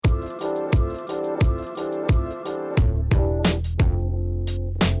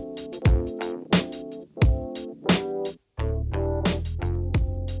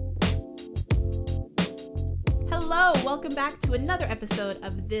back to another episode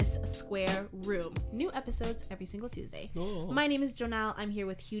of This Square Room. New episodes every single Tuesday. Oh. My name is Jonelle. I'm here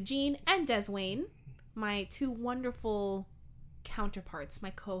with Eugene and Deswayne, my two wonderful counterparts, my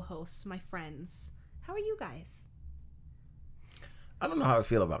co-hosts, my friends. How are you guys? I don't know how I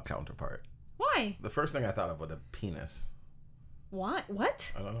feel about counterpart. Why? The first thing I thought of was a penis. What?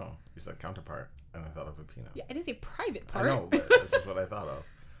 What? I don't know. You said counterpart, and I thought of a penis. Yeah, it is a private part. I know, but this is what I thought of.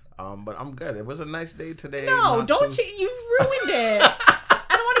 But I'm good. It was a nice day today. No, don't you. You ruined it. I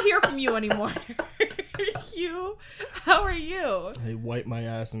don't want to hear from you anymore. Hugh, how are you? I wiped my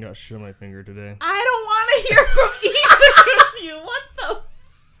ass and got shit on my finger today. I don't want to hear from either of you. What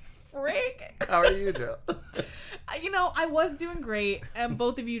the frick? How are you, Joe? I was doing great, and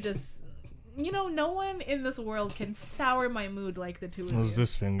both of you just, no one in this world can sour my mood like the two of It was you.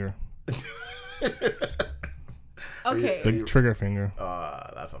 this finger. Okay. The trigger finger.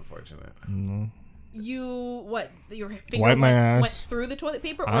 That's unfortunate. Mm-hmm. Your finger Wipe my went ass. through the toilet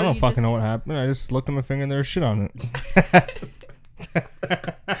paper? I don't fucking know what happened. I just looked at my finger and there was shit on it.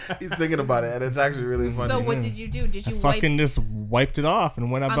 He's thinking about it, and it's actually really funny. So what did you do? Did you I fucking just wiped it off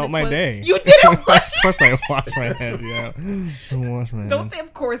and went on about the my toilet? day. You didn't wash Of course I washed my hands, yeah. I washed my hands. Don't say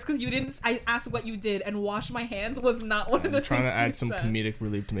of course, because you didn't. I asked what you did, and wash my hands was not one of the I'm trying to things add you some said. comedic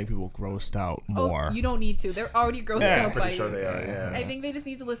relief to make people grossed out more. Oh, you don't need to. They're already grossed Yeah, out by Pretty sure you. they are, yeah. I think they just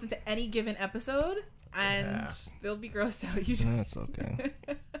need to listen to any given episode, and they'll be grossed out. That's okay.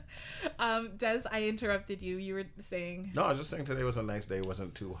 Des, I interrupted you. You were saying. No, I was just saying today was a nice day. It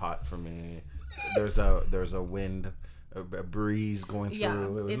wasn't too hot for me. There's a wind, a breeze going through. Yeah, It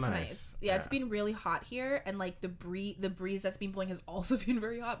was it's nice. Yeah, it's been really hot here, and like the breeze that's been blowing has also been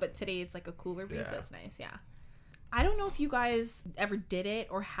very hot. But today it's like a cooler breeze, so Yeah. it's nice. Yeah. I don't know if you guys ever did it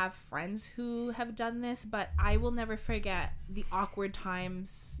or have friends who have done this, but I will never forget the awkward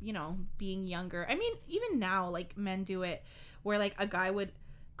times, being younger. I mean, even now, like, men do it, where like a guy would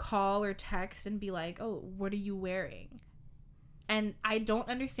call or text and be like, "Oh, what are you wearing?" And I don't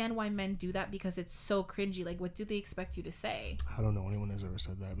understand why men do that, because it's so cringy. Like, what do they expect you to say? I don't know anyone who's ever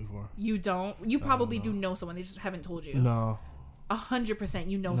said that before. You don't? You probably do know someone. They just haven't told you. No. 100%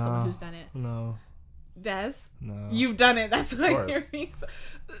 you know someone who's done it. No. Des? No. You've done it. That's why course. you're being so...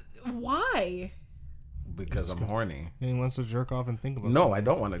 Why? Because I'm horny. He wants to jerk off and think about it. No, I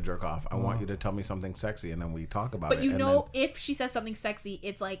don't want to jerk off. I want you to tell me something sexy, and then we talk about it. But you and know, if she says something sexy,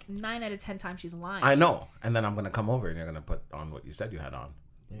 it's like 9 out of 10 times she's lying. I know, and then I'm gonna come over, and you're gonna put on what you said you had on.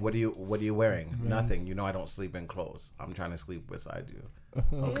 Yeah. What are you wearing? Nothing. You know I don't sleep in clothes. I'm trying to sleep beside you.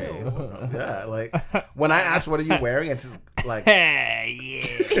 Okay. Ew. So, yeah, like when I ask what are you wearing, it's like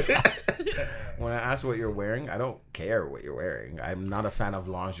Yeah. when I ask what you're wearing, I don't care what you're wearing. I'm not a fan of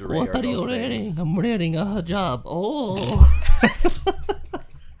lingerie. What or are you those wearing? things. I'm wearing a hijab. Oh.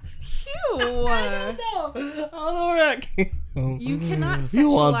 Ew. I don't know where that came from. You cannot sexualize You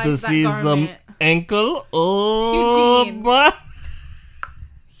want to that see garment. some ankle? Oh, Eugene. but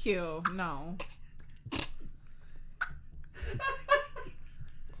Hugh, no.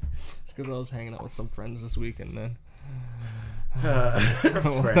 it's because I was hanging out with some friends this weekend, man.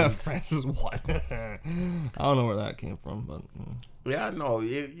 Friends. Friends is what? I don't know where that came from, but Yeah, no.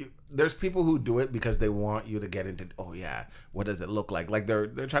 There's people who do it because they want you to get into. Oh yeah, what does it look like? Like they're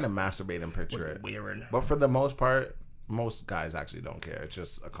trying to masturbate and picture it. weird. But for the most part, most guys actually don't care. It's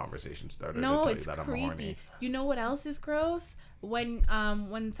just a conversation starter to No, tell it's you that I'm creepy. horny. You know what else is gross? When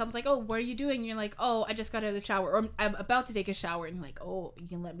someone's like, "Oh, what are you doing?" And you're like, "Oh, I just got out of the shower," or "I'm about to take a shower," and you're like, "Oh, you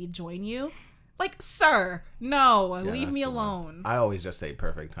can let me join you?" Like, sir, no, Yeah, leave that's me the one. alone. I always just say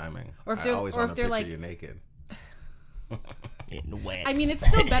perfect timing. Or if I they're- always or want if to they're picture like- you naked. In wet. I mean, it's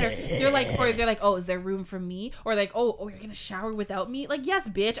still better. They're like, "Oh, is there room for me?" Or like, "Oh, you're gonna shower without me?" Like, yes,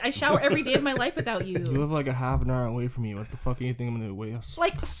 bitch, I shower every day of my life without you. You live like a half an hour away from me. What the fuck do you think I'm gonna wait?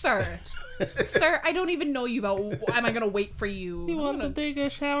 Like, sir, I don't even know you. About am I gonna wait for you? You I'm want to gonna take a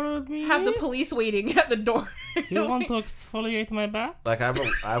shower with me? have the police waiting at the door. You want to exfoliate my back? Like I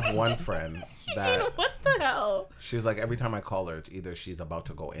have one friend Eugene, that what the hell? she's like every time I call her, it's either she's about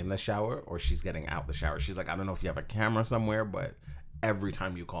to go in the shower or she's getting out the shower. She's like, I don't know if you have a camera somewhere, but every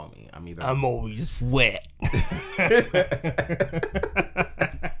time you call me, I'm either. I'm always wet.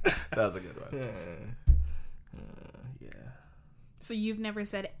 That was a good one. Yeah. So you've never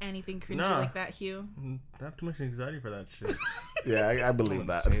said anything cringy Nah. like that, Hugh? I have too much anxiety for that shit. Yeah, I believe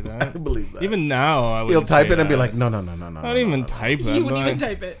that. say that. I believe that. Even now, I would. he'll type it and be like, no. I don't even type that. You wouldn't but even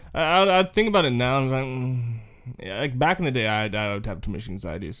type it. I'd think about it now. And like, yeah, like back in the day, I would have too much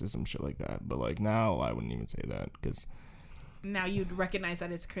anxiety or some shit like that. But like now, I wouldn't even say that because Now you'd recognize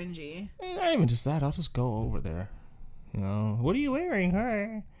that it's cringy. not even just that. I'll just go over there. You know, what are you wearing?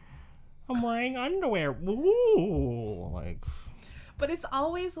 Hi. I'm wearing underwear. Ooh, like. But it's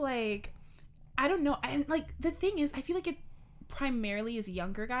always like, I don't know. And like the thing is, I feel like it primarily is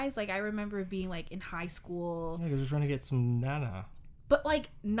younger guys. Like I remember being like in high school. Yeah, because they're trying to get some nana. But like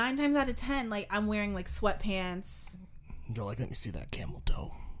 9 times out of 10, like I'm wearing like sweatpants. They're like, let me see that camel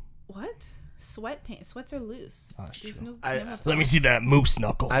toe. What? Sweatpants? Sweats are loose. Oh, There's true. no camel toe. Let me see that moose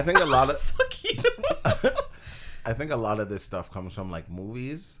knuckle. I think a lot of Fuck you. I think a lot of this stuff comes from like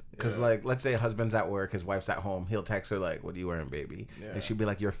movies, because like let's say husband's at work, his wife's at home, he'll text her like, "What are you wearing, baby?" And she'd be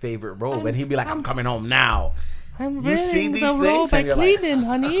like, "Your favorite robe," and he'd be like, "I'm coming home now." You see these things and you're like,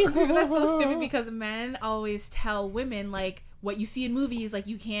 honey. See, but that's so stupid because men always tell women like what you see in movies, like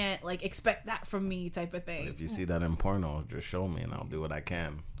you can't like expect that from me type of thing. if you see that in porno, just show me and I'll do what I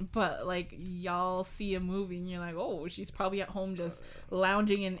can. But like y'all see a movie and you're like, oh, she's probably at home just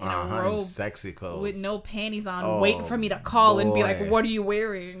lounging in a In robe sexy clothes with no panties on, Oh, waiting for me to call and be like, boy. what are you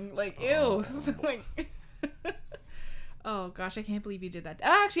wearing? Like, ew. So, like, oh gosh, I can't believe you did that.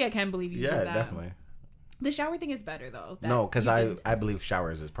 Actually, I can believe you Yeah, did that. definitely. The shower thing is better though. That No, because you I believe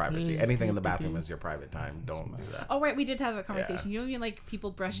showers is privacy. Anything in the bathroom is your private time. Don't do that. Oh right, we did have a conversation. You know, you like people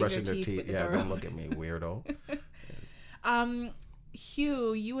brushing their teeth with the Yeah, door don't open. look at me, weirdo.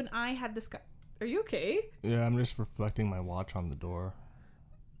 Hugh, you and I had this. Are you okay? Yeah, I'm just reflecting my watch on the door.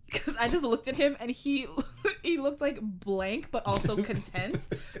 Because I just looked at him and he looked like blank, but also content.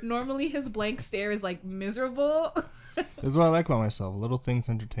 Normally, his blank stare is like miserable. This is what I like about myself. Little things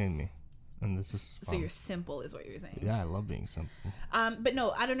entertain me. And this is So fun. you're simple, is what you're saying. Yeah, I love being simple. But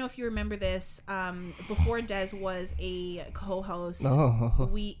no, I don't know if you remember this. Before Des was a co-host, Oh.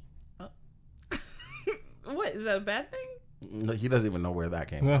 we. What is that a bad thing? No, he doesn't even know where that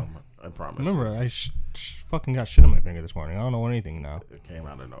came Yeah. from. I promise. Remember, I fucking got shit on my finger this morning. I don't know anything now. It came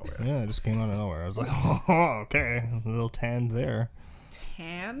out of nowhere. Yeah, it just came out of nowhere. I was like, oh, okay. A little tanned there.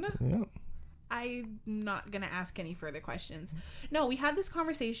 Tan? Yeah. I'm not gonna ask any further questions. No, we had this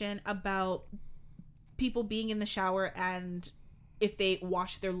conversation about people being in the shower and if they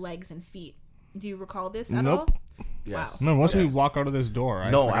wash their legs and feet. Do you recall this at Nope. all? Yes. No, once we Yes. walk out of this door,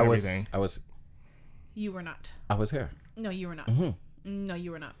 No, forget I was. everything. You were not. I was here. No, you were not. Mm-hmm. No,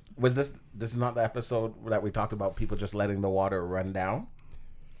 you were not. Was this is not the episode that we talked about people just letting the water run down?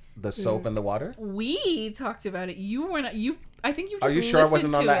 The soap and the water? We talked about it. You were not. I think you just Are you sure I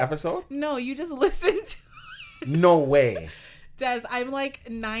wasn't listened on to that it. episode? No, you just listened to No way. Des, I'm like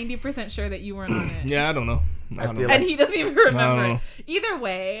 90% sure that you weren't on it. Yeah, I don't know. I don't feel know. And he doesn't even remember. No. Either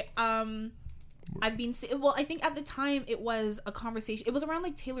way, I've been well, I think at the time it was a conversation. It was around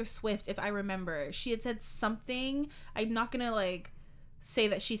like Taylor Swift, if I remember. She had said something. I'm not gonna like say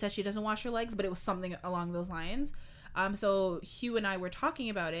that she said she doesn't wash her legs, but it was something along those lines. So Hugh and I were talking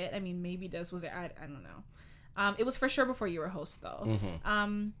about it. I mean, maybe Des was it. I don't know. It was for sure before you were a host though.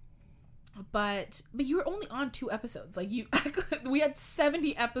 Mm-hmm. But you were only on 2 episodes. Like we had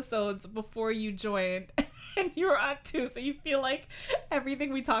 70 episodes before you joined, and you were on 2. So you feel like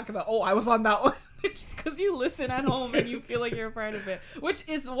everything we talk about. Oh, I was on that one. Just because you listen at home and you feel like you're a part of it, which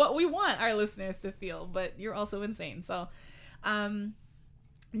is what we want our listeners to feel. But you're also insane. So,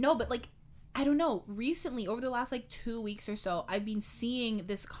 no, but like, I don't know. Recently, over the last like 2 weeks or so, I've been seeing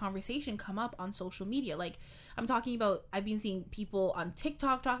this conversation come up on social media. Like, I'm talking about, I've been seeing people on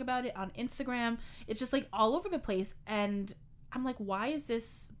TikTok talk about it, on Instagram. It's just like all over the place. And I'm like, why is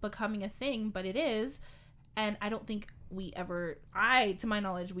this becoming a thing? But it is. And I don't think to my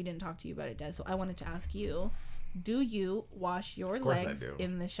knowledge, we didn't talk to you about it, Des. So I wanted to ask you, do you wash your Of course I legs do.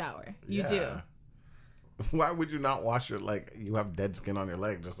 in the shower? You Yeah. do. Why would you not wash your you have dead skin on your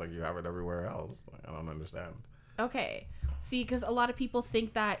leg just like you have it everywhere else? Like, I don't understand. Okay. See, because a lot of people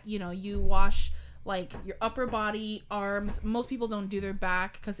think that, you wash like your upper body, arms. Most people don't do their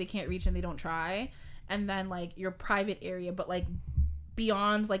back because they can't reach and they don't try. And then like your private area, but like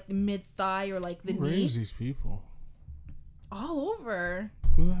beyond like the mid thigh or like the Who knee. raised these people? All over.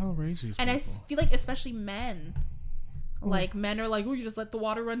 Who the hell raised these And I people? feel like especially men. Like men are like, oh, you just let the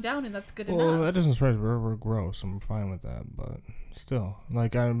water run down and that's good Well, enough. that doesn't spread. We're gross. I'm fine with that, but still,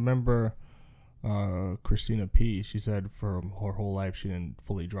 like I remember Christina P. She said for her whole life she didn't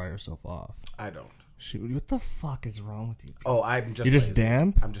fully dry herself off. I don't. What the fuck is wrong with you? Oh, I'm just You're just lazy.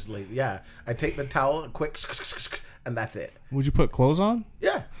 damp? I'm just lazy. Yeah. I take the towel quick and that's it. Would you put clothes on?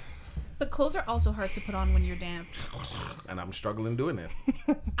 Yeah. But clothes are also hard to put on when you're damp. And I'm struggling doing it.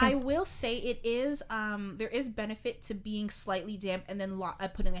 I will say it is there is benefit to being slightly damp and then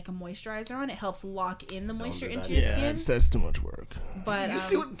putting like a moisturizer on. It helps lock in the moisture into your skin. that's too much work. But You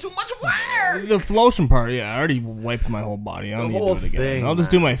see what, too much work. The lotion part, I already wiped my whole body. I don't need to do it again. thing, I'll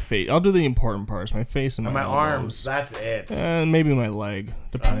just do my face. I'll do the important parts, my face and My elbows. arms. That's it. And maybe my leg.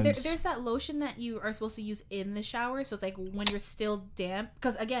 and Depends. there's that lotion that you are supposed to use in the shower, so it's like when you're still damp,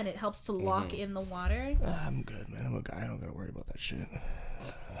 because again it helps to lock in the water. I'm good, man. I'm a guy. I don't gotta worry about that shit.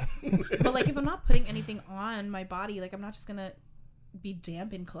 But like if I'm not putting anything on my body, like I'm not just gonna be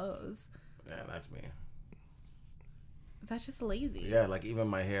damp in clothes. Yeah, that's me. That's just lazy. Yeah, like even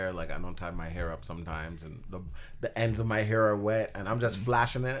my hair, like I don't tie my hair up sometimes, and the ends of my hair are wet, and I'm just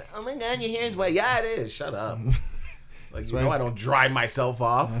flashing it. Oh my god, your hair's wet. Yeah, it is. Shut up. Like you know, I don't dry myself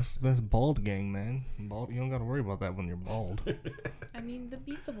off. That's bald gang, man. Bald. You don't gotta worry about that when you're bald. I mean, the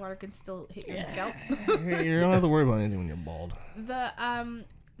beads of water can still hit your scalp. You don't have to worry about anything when you're bald.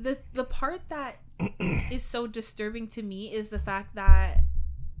 The part that is so disturbing to me is the fact that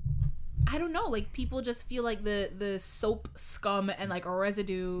I don't know, like people just feel like the soap scum and like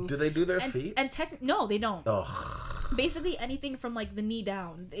residue. Do they do their and, feet? And no, they don't. Ugh. Basically anything from like the knee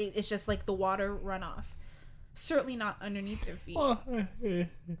down, it's just like the water runoff. Certainly not underneath their feet.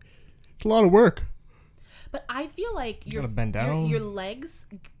 It's a lot of work. But I feel like gotta bend down. Your legs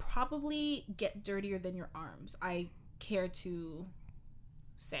probably get dirtier than your arms. I care to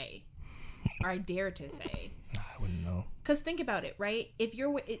say, or I dare to say. I wouldn't know. Because think about it, right? If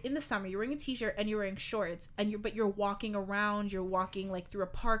you're in the summer, you're wearing a t-shirt and you're wearing shorts, and you're walking around, you're walking like through a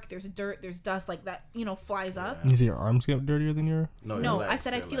park. There's dirt, there's dust, like that, flies up. You see your arms get dirtier than your? No, I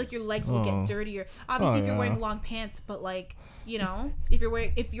said I feel like your legs will get dirtier. Obviously, if you're wearing long pants, but like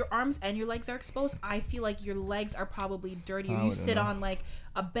if your arms and your legs are exposed, I feel like your legs are probably dirtier. You sit on like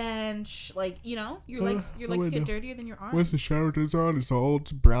a bench, like your legs get dirtier than your arms. Once the shower turns on,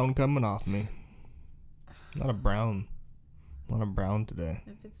 it's brown coming off me. Not a brown today.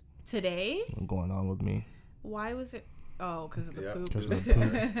 If it's today, What's going on with me? why was it? Oh, because of the poop. Because of the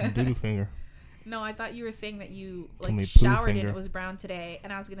poop. Doo-doo finger. No, I thought you were saying that you me poo showered and finger. it was brown today,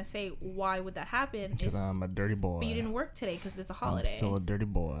 and I was gonna say why would that happen? Because I'm a dirty boy. But you didn't work today because it's a I'm holiday. still a dirty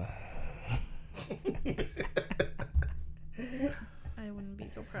boy. I wouldn't be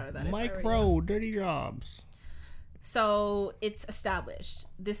so proud of that. If I were you. Micro dirty jobs. So it's established.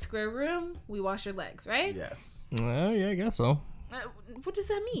 This square room, we wash your legs, right? Yes. Well, yeah, I guess so. What does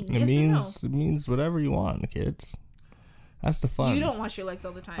that mean? It Yes or no? means whatever you want, kids. That's the fun. You don't wash your legs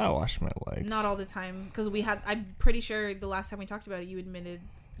all the time. I wash my legs. Not all the time, because I'm pretty sure the last time we talked about it, you admitted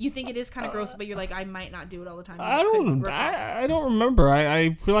you think it is kind of gross, but you're like, I might not do it all the time. I don't remember.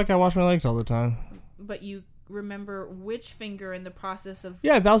 I feel like I wash my legs all the time. But you remember which finger in the process of?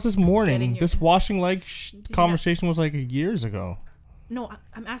 Yeah, that was this morning. Your, this washing leg conversation was like years ago. No,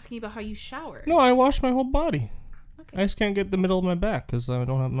 I'm asking about how you shower. No, I wash my whole body. Okay. I just can't get the middle of my back because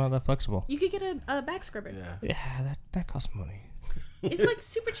I'm not that flexible. You could get a back scrubber. Yeah. Yeah, that costs money. It's like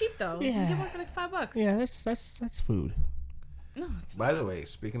super cheap though. You Yeah. can get one for like $5. Yeah, that's food. No, it's By the way,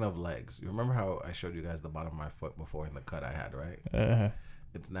 speaking of legs, you remember how I showed you guys the bottom of my foot before in the cut I had, right?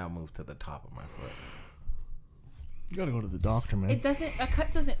 It's now moved to the top of my foot. You gotta go to the doctor, man. a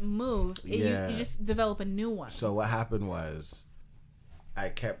cut doesn't move. Yeah. You just develop a new one. So what happened was I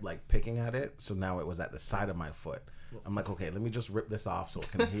kept like picking at it, so now it was at the side of my foot. I'm like, okay, let me just rip this off so it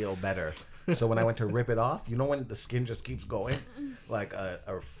can heal better. So when I went to rip it off, you know when the skin just keeps going, like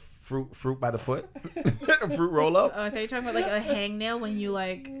a fruit by the foot, a fruit roll up, I thought you were talking about like a hangnail when you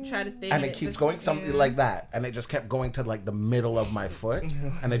like try to think. and it keeps going something like that, and it just kept going to like the middle of my foot,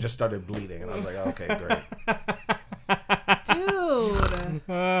 and it just started bleeding, and I was like, okay, great. Dude.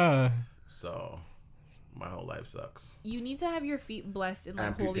 So my whole life sucks. You need to have your feet blessed in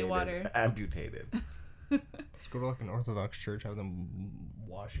like holy water. Amputated. Just go to like an Orthodox church, have them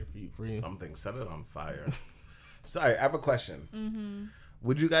wash your feet for you. Something set it on fire. Sorry, I have a question. Mm-hmm.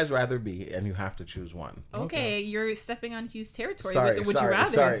 Would you guys rather be, and you have to choose one? Okay, you're stepping on Hugh's territory. Sorry, Would you rather?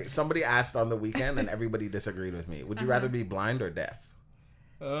 sorry. Somebody asked on the weekend, and everybody disagreed with me. Would you rather be blind or deaf?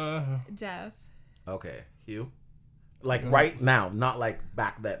 Deaf. Okay, Hugh. Like right now, not like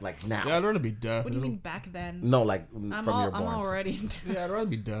back then, like now. Yeah, I'd rather be deaf. What do you mean back then? No, like from your born. I'm already. Yeah, I'd rather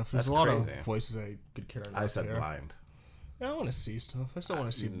be deaf. There's That's a lot crazy. of voices I could care about. I said blind. Yeah, I want to see stuff. I still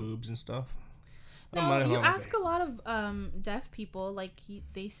want to see boobs and stuff. No, you ask a lot of deaf people, like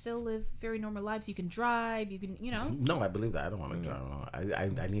they still live very normal lives. You can drive, you can, No, I believe that. I don't want to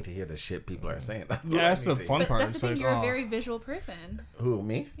drive. I need to hear the shit people are saying. Yeah, that's the fun But part. that's the It's thing. like, you're a very visual person. Who,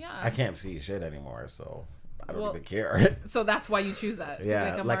 me? Yeah. I can't see shit anymore, so I don't even care. So that's why you choose that.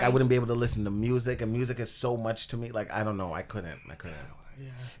 Yeah, like I wouldn't be able to listen to music, and music is so much to me. Like I don't know, I couldn't. Yeah.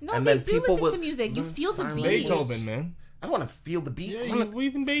 No, And they then do people listen will- to music. You feel the beat. Beethoven, man. I don't want to feel the beat. Yeah,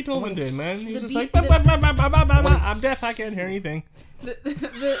 even Beethoven did, man. He was The just like, beat- I'm deaf, I can't hear anything. The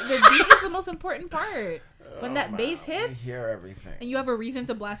beat is the most important part. When that bass I hits, hear everything. and you have a reason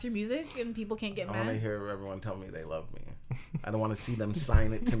to blast your music, and people can't get I want to mad. hear everyone tell me they love me. I don't want to see them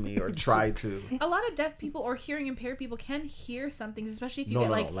sign it to me or try to. A lot of deaf people or hearing impaired people can hear some things, especially if you No, get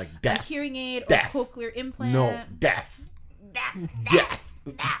no, like, like a deaf. hearing aid Deaf. or cochlear implant. No, deaf. Deaf.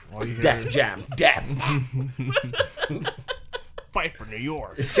 All you hear Deaf is, Jam. Deaf. fight for New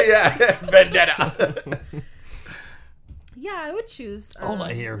York. Yeah, Vendetta. Yeah, I would choose. All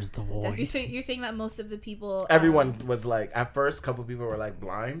I hear is the Deaf. voice. You're saying that most of the people. Everyone was like, at first, a couple people were like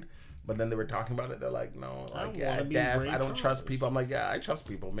blind, but then they were talking about it. They're like, no, like, yeah, wanna be deaf. Ray I don't trust Charles. people. I'm like, yeah, I trust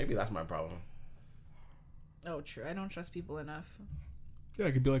people. Maybe that's my problem. Oh, true. I don't trust people enough, Yeah,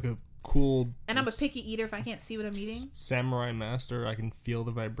 I could be like a cool. and I'm a picky eater. If I can't see what I'm eating, samurai master. I can feel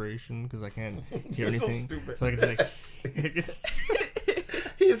the vibration because I can't hear You're so anything. stupid. So I can just like.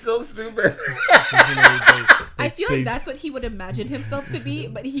 He's so stupid. I feel like that's what he would imagine himself to be,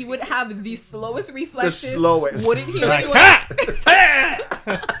 but he would have the slowest reflexes. The slowest. Wouldn't hear like, anyone.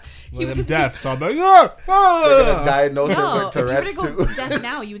 He would was just deaf, so I'm like, They're gonna diagnose him No, with if you were Tourette's to go too. deaf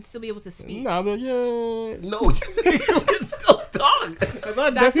now, you would still be able to speak. No, I'm like, yeah. No, you can still talk. I thought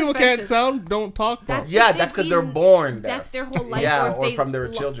That's deaf people can't offensive. sound, don't talk. That's Properly. Yeah, if that's they've because they're been born deaf deaf. their whole life. Yeah, or, if or they from their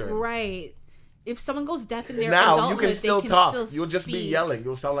children. Right. If someone goes deaf in their Now adulthood, you can still they talk. Still You'll just be speak. yelling.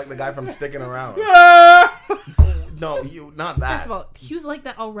 You'll sound like the guy from Sticking Around. No, you not that. First of all, he was like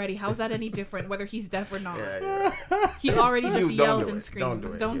that already. How's that any different, whether he's deaf or not? Yeah, yeah. He already just You don't yells do and it. screams. Don't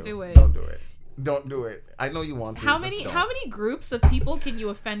do it. Don't you. do it. Don't do it. Don't do it. I know you want to. How just many don't. how many groups of people can you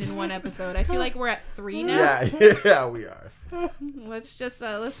offend in one episode? I feel like we're at 3 now. Yeah, we are. Let's just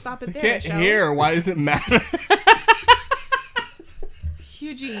let's stop it I there. can't shall we? hear. Why does it matter?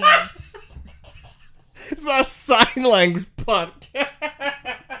 Eugene. It's a sign language podcast.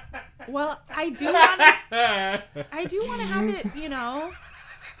 Well, I do want to have it,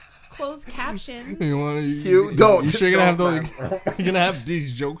 closed caption. You want You don't. You sure you're gonna have Don't, those? man. You're gonna have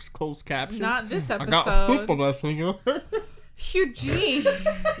these jokes closed captioned? Not this I got poop episode. on my finger. Eugene.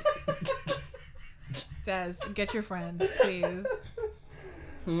 Des, get your friend, please.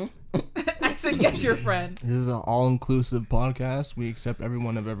 I said get your friend. This is an all-inclusive podcast. We accept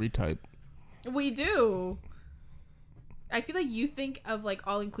everyone of every type. We do. I feel like you think of like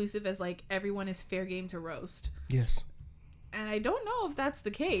all inclusive as like everyone is fair game to roast. Yes. And I don't know if that's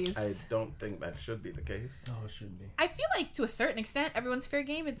the case. I don't think that should be the case. Oh, it should be. I feel like to a certain extent everyone's fair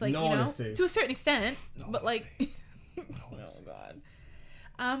game. It's like, No one is safe. to a certain extent. But one is like oh god.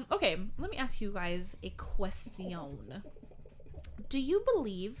 Okay, let me ask you guys a question. Do you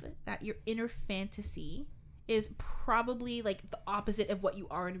believe that your inner fantasy is probably like the opposite of what you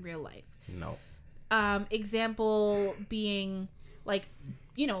are in real life? No. Example being like,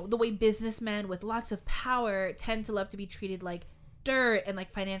 the way businessmen with lots of power tend to love to be treated like dirt and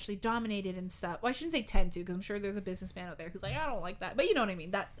like financially dominated and stuff. Well, I shouldn't say tend to, because I'm sure there's a businessman out there who's like, I don't like that. But you know what I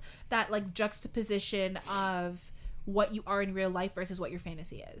mean? That like juxtaposition of what you are in real life versus what your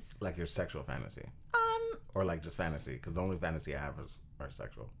fantasy is. Like your sexual fantasy. Or like just fantasy, because the only fantasy I have are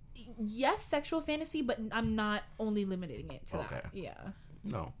sexual. Yes, sexual fantasy, but I'm not only limiting it to that. Yeah.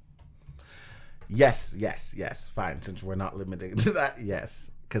 No. Yes. Fine. Since we're not limited to that,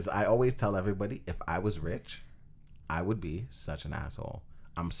 yes. Because I always tell everybody, if I was rich, I would be such an asshole.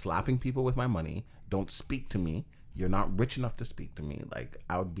 I'm slapping people with my money. Don't speak to me. You're not rich enough to speak to me. Like,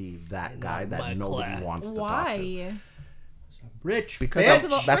 I would be that guy that nobody wants to talk to. Why? Rich. Because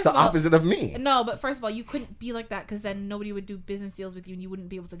First that's of the all- opposite of me. No, but first of all, you couldn't be like that because then nobody would do business deals with you and you wouldn't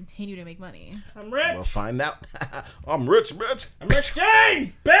be able to continue to make money. I'm rich. We'll find out. I'm rich, bitch. I'm Rich James,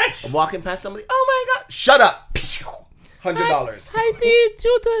 bitch. I'm walking past somebody. Oh my God. Shut up. $100. I need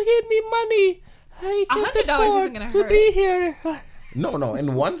you to give me money. I $100 isn't gonna hurt. here. No.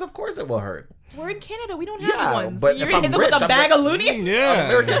 In ones, of course it will hurt. We're in Canada. We don't have Yeah, ones. but You're if gonna hit I'm them rich, with a I'm bag like- of loonies? Yeah.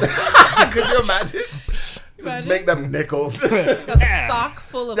 American. Could you imagine? Just Imagine. make them nickels. A sock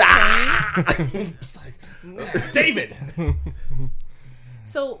full of coins. It's like, David.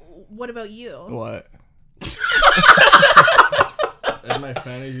 So, what about you? What? Is my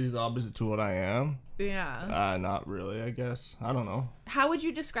fantasy the opposite to what I am? Yeah. Not really, I guess. I don't know. How would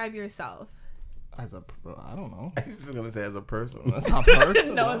you describe yourself? I don't know. I was just gonna say as a person. That's not a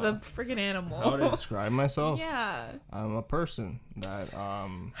person. No, as a freaking animal. How would I describe myself? Yeah. I'm a person that I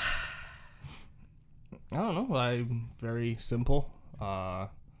don't know. I'm very simple. Oh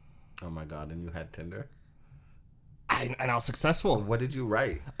my God! And you had Tinder? And I was successful. What did you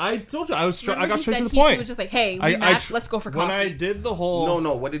write? I told you I was. I got he straight said to the point. He was just like, "Hey, we matched. Let's go for coffee." When I did the whole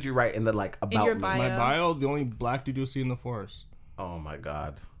No. What did you write in the like about your me? bio? my bio, the only black dude you'll see in the forest. Oh my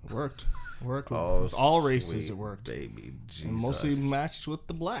god. Worked. Oh, with all races. sweet It worked. baby. Jesus. And mostly matched with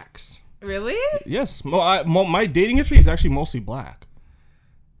the blacks. Really? Yes, my dating history is actually mostly black.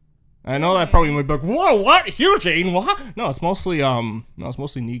 I know that probably might be like, whoa, what, Eugene? What? No, it's mostly it's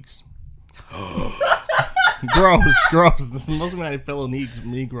mostly neeks. gross. It's mostly my fellow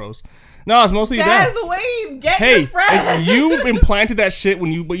Negroes. No, it's mostly that. Wayne, get Hey, your friend. if you implanted that shit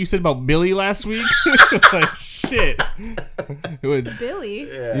when what you said about Billy last week. Like shit. Billy?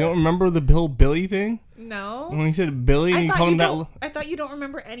 Yeah. You don't remember the Billy thing? No. When he said Billy and you called him that. I thought you don't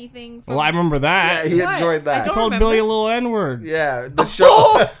remember anything. From Well, I remember that. Yeah, he What? enjoyed I that. don't Called remember. Billy a little N-word. Yeah, the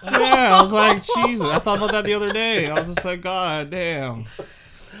show. Yeah, I was like, Jesus. I thought about that the other day. I was just like, God damn.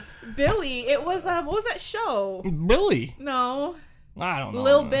 Billy. It was what was that show? Billy. No. I don't know.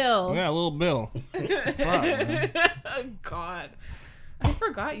 Lil man. Bill. Yeah, Lil Bill. Fuck, man. God. I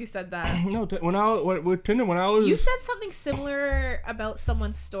forgot you said that. No, with Tinder, when I was... You said something similar about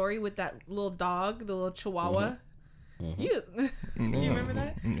someone's story with that little dog, the little chihuahua. Mm-hmm. You do you remember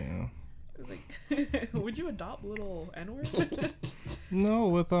that? Yeah. It was like, would you adopt little N-word? No,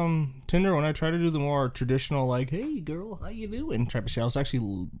 with Tinder, when I try to do the more traditional, like, hey, girl, how you doing type of shit, I was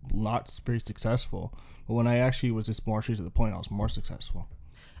actually not very successful. But when I actually was just more straight to the point, I was more successful.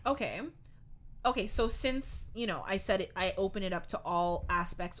 Okay, so since, I said it, I open it up to all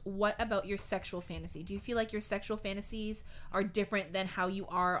aspects. What about your sexual fantasy? Do you feel like your sexual fantasies are different than how you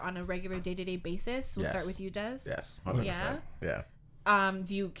are on a regular day-to-day basis? We'll start with you, Des. Yes, 100%. Yeah?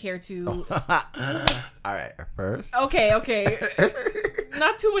 Do you care to... All right, first. Okay.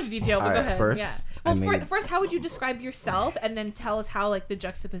 Not too much detail, but All go right, ahead. first, yeah. Well, first, how would you describe yourself, and then tell us how, like, the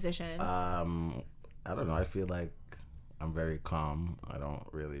juxtaposition. I don't know. I feel like I'm very calm. I don't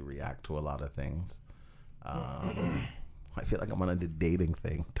really react to a lot of things. I feel like I'm on a dating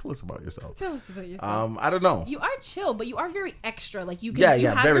thing. Tell us about yourself. Tell us about yourself. I don't know. You are chill, but you are very extra. Like you can, Yeah, you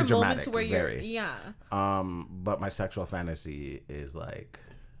have very your dramatic. moments where you're, Very. But my sexual fantasy is like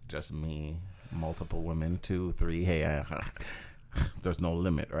just me, multiple women, 2, 3. Hey, there's no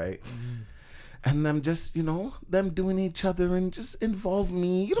limit, right? And them just, them doing each other and just involve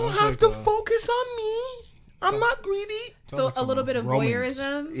me. You don't have to focus on me. I'm not greedy. So like a little bit of romance.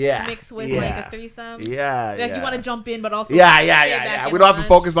 voyeurism, mixed with like a threesome. Yeah, like you want to jump in, but also Yeah. stay back and We don't have to watch.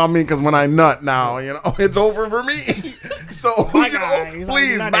 focus on me because when I nut now, it's over for me. So guys,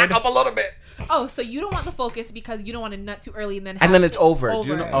 please I'm back nutted. up a little bit. Oh, so you don't want the focus because you don't want to nut too early and then It's over. Do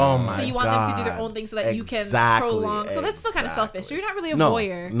you know? Oh my god. So you want them to do their own thing so that you can prolong. So that's still kind of selfish. So you're not really a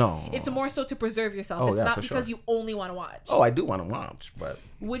voyeur. No. It's more so to preserve yourself. It's yeah, not for because sure. you only want to watch. Oh, I do want to watch, but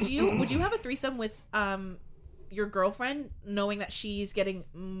Would you have a threesome with your girlfriend, knowing that she's getting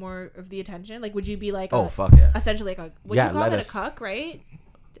more of the attention? Like, would you be like, fuck yeah. essentially like a, would Yeah, you call let it us- a cuck, right?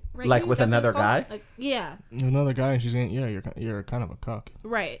 Right, Like you? with That's what it's another called? guy? Like, yeah, Another guy, and she's getting, you're kind of a cuck.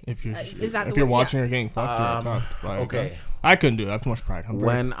 right. If you're Is that if the you're word? watching Yeah. her getting fucked, you're a cuck. Like, okay. I couldn't do it. I have too much pride. I'm very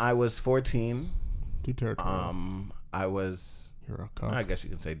When I was 14, too territorial. I was, You're a cuck. I guess you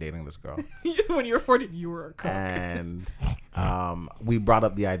can say, dating this girl. When you were 14, you were a cuck. And we brought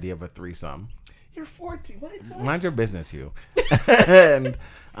up the idea of a threesome. You're 14. What? Mind your business, you. and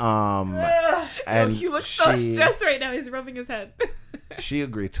He looks so stressed right now. He's rubbing his head. she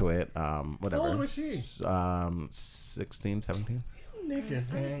agreed to it. Whatever. How old was she? 16, 17.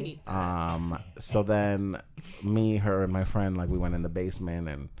 Niggas, man. So then me, her, and my friend, like, we went in the basement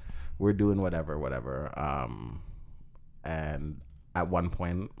and we're doing whatever. And at one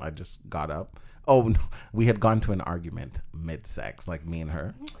point I just got up. Oh, no, we had gone to an argument mid-sex, like me and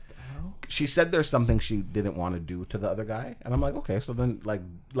her. She said there's something she didn't want to do to the other guy, and I'm like, okay. So then,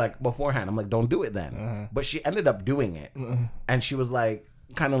 like beforehand, I'm like, don't do it then. But she ended up doing it, and she was like,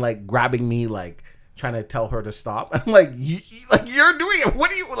 kind of like grabbing me, like trying to tell her to stop. I'm like, you're doing it. What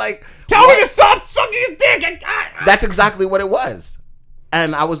do you like? Tell me to stop sucking his dick. That's exactly what it was,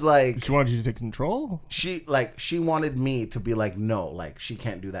 and I was like, She wanted you to take control. she wanted me to be like, no, like she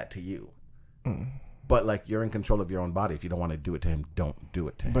can't do that to you. But like, you're in control of your own body. If you don't want to do it to him, don't do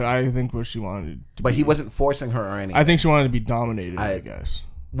it to him. But I think what she wanted to But be, he wasn't forcing her or anything. I think she wanted to be dominated, I guess.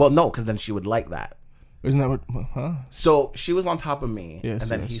 Well, no, because then she would like that. Isn't that what, huh? So she was on top of me, Yes, and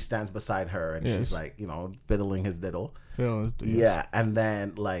then yes. he stands beside her, and Yes. she's like, fiddling his diddle. Phil, Yeah, and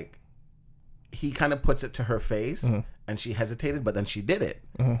then like, he kind of puts it to her face, and she hesitated, but then she did it,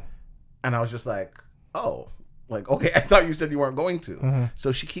 and I was just like, oh. Like, okay, I thought you said you weren't going to.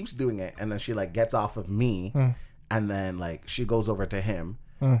 So she keeps doing it, and then she like gets off of me, and then like she goes over to him,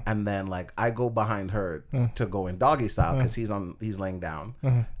 and then like I go behind her to go in doggy style because he's laying down,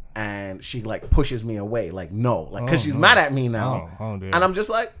 and she like pushes me away, like no, like because she's mad at me now, and I'm just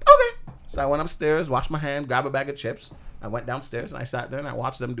like okay. So I went upstairs, washed my hand, grabbed a bag of chips. I went downstairs and I sat there and I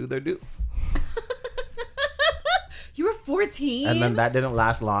watched them do their do. You were 14? And then that didn't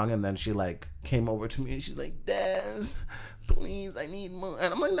last long. And then she like came over to me and she's like, Des, please, I need more.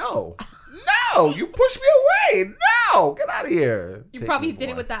 And I'm like, no, you pushed me away. No, get out of here. You probably did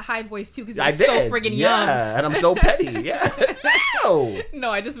it with that high voice too because I you're did. so friggin' young. Yeah, and I'm so petty. Yeah. No.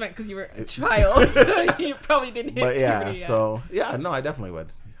 No, I just meant because you were a child. You probably didn't hit But yeah, puberty yet. so yeah, no, I definitely would.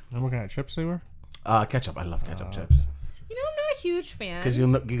 And what kind of chips they were? Ketchup. I love ketchup chips. You know, I'm not a huge fan. Because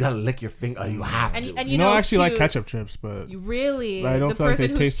you gotta lick your finger. You have to. And You know, I actually like ketchup chips, but You really? I don't the feel like they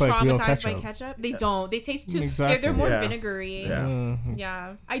person who's taste like real traumatized by ketchup. ketchup? They don't. They taste too. Exactly. They're more Yeah. vinegary. Yeah.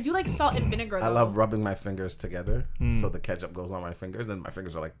 Yeah. I do like salt and vinegar though. I love rubbing my fingers together so the ketchup goes on my fingers and my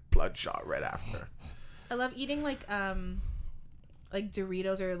fingers are like bloodshot right after. I love eating like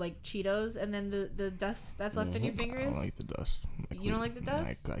Doritos or like Cheetos and then the dust that's left on your I fingers. don't like the dust. You don't like the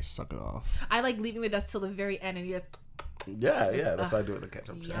dust? I suck it off. I like leaving the dust till the very end and you just Yeah, that's why I do it with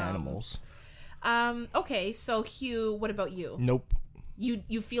ketchup. Yeah. Animals. okay, so Hugh, what about you? Nope.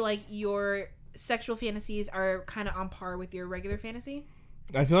 You feel like your sexual fantasies are kind of on par with your regular fantasy?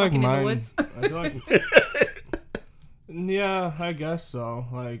 I feel like Fucking in the mine. woods? I feel like. Yeah, I guess so.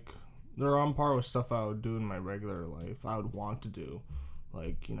 Like they're on par with stuff I would do in my regular life. I would want to do,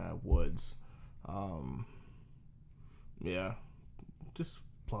 like woods. Yeah, just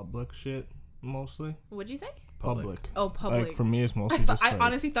public shit mostly. What'd you say? Public. Oh, public. Like for me, it's mostly I just. Like,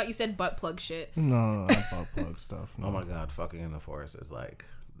 honestly thought you said butt plug shit. No, not butt plug stuff. No. Oh my god, fucking in the forest is like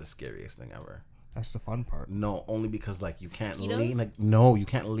the scariest thing ever. That's the fun part. No, only because like you can't Mosquitoes? you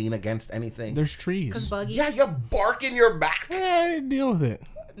can't lean against anything. There's trees. Because buggies. Yeah, you're barking your back. Hey, deal with it.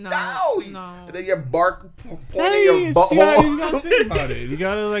 No. And then your bark pointing Hey, your you butthole. gotta think about it. You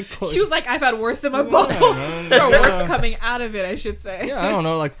gotta like. He was like, I've had worse in my Yeah, butthole. man. Or worse Yeah. coming out of it, I should say. Yeah, I don't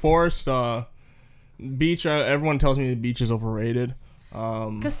know. Like forest, beach. Everyone tells me the beach is overrated.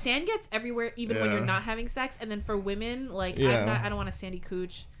 Because sand gets everywhere, even when Yeah. you're not having sex. And then for women, like, Yeah. I don't want a sandy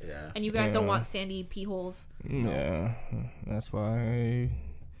cooch. Yeah. And you guys don't Yeah. want sandy pee holes. Yeah, that's why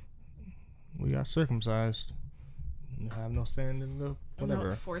we got circumcised. Have no sand in the whatever.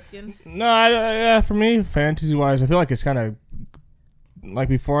 No foreskin. No, yeah. For me, fantasy wise, I feel like it's kind of like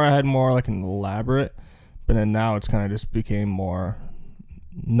before. I had more like an elaborate, but then now it's kind of just became more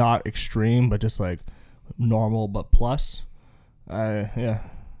not extreme, but just like normal, but plus. Yeah.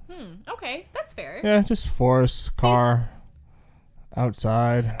 Okay, that's fair. Yeah, just forest, car,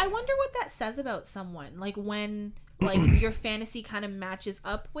 outside. I wonder what that says about someone. Like when like your fantasy kind of matches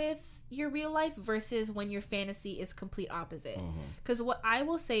up with your real life versus when your fantasy is complete opposite. Because what I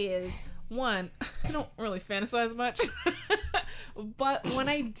will say is, one, I don't really fantasize much. But when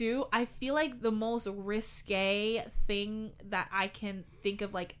I do, I feel like the most risque thing that I can think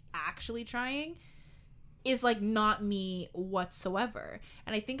of like actually trying is like not me whatsoever.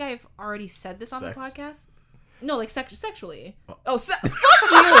 And I think I've already said this on the Sex? podcast. No, like sexually. Fuck you.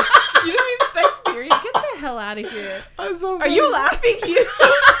 You don't mean sex period. Get the hell out of here. I'm so Are you laughing? You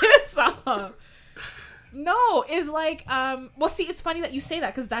stop. No, is like well see, it's funny that you say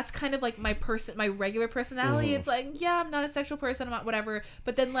that because that's kind of like my regular personality. It's like, yeah, I'm not a sexual person, I'm not whatever.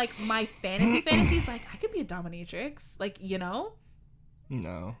 But then like my fantasy is like I could be a dominatrix. Like, you know?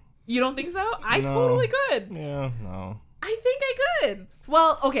 No. You don't think so? I No. totally could. Yeah, no. I think I could.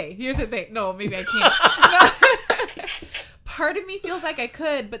 Well, okay, here's the thing. No, maybe I can't. No. Part of me feels like I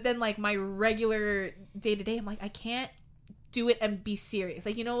could, but then like my regular day-to-day, I'm like, I can't do it and be serious.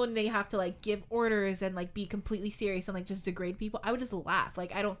 Like, you know, when they have to like give orders and like be completely serious and like just degrade people, I would just laugh.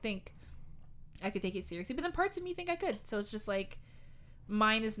 Like, I don't think I could take it seriously. But then parts of me think I could. So it's just like,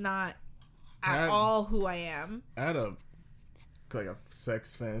 mine is not at all who I am. I had a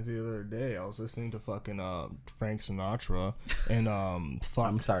sex fantasy the other day. I was listening to fucking Frank Sinatra and I'm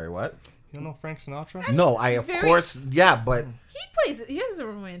sorry, what? You don't know Frank Sinatra? No, I of course, yeah, but He has a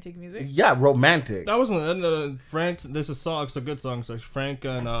romantic music. yeah, romantic. That wasn't Frank. This is a song. It's a good song. It's like Frank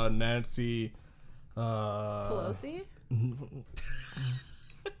and Nancy. Pelosi?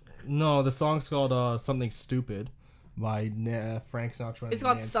 No, the song's called Something Stupid by Frank Sinatra. And It's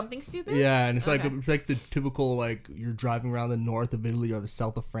called Nancy. Something Stupid? Yeah, and it's Okay. like the typical like you're driving around the north of Italy or the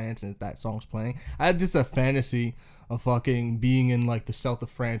south of France and that song's playing. I had just a fantasy of fucking being in like the south of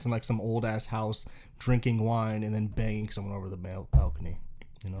France in like some old ass house, drinking wine and then banging someone over the balcony.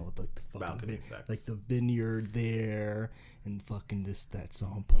 You know, with like the fucking Balcony sex. like the vineyard there, and fucking just that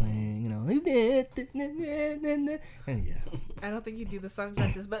song playing. You know, and yeah, I don't think you do the song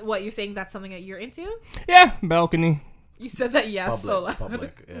justice, but what, you're saying that's something that you're into? yeah, balcony. You said that yes so loud.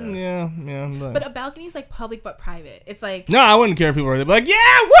 Public. Yeah. Yeah. But a balcony is like public but private. It's like No, I wouldn't care if people were there. Be like,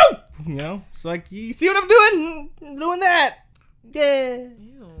 yeah, woo! You know, it's like, you see what I'm doing? I'm doing that. Yeah.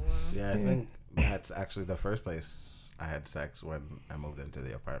 ew. Yeah, I think that's actually the first place I had sex when I moved into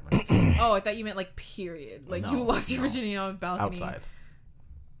the apartment. Oh, I thought you meant like period. Like No, you lost your no. virginity on a balcony. Outside.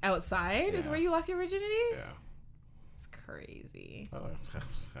 Outside is Yeah. where you lost your virginity? Yeah. It's crazy.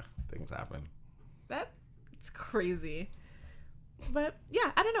 Things happen. It's crazy. But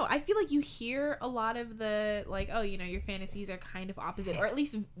yeah, I don't know. I feel like you hear a lot of the like, oh, you know, your fantasies are kind of opposite, or at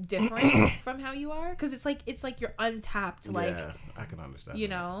least different from how you are, because it's like you're untapped, like, yeah, I can understand. you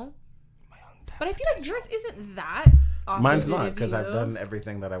that. know. But I feel like yours isn't that opposite. Mine's not, of because I've you. done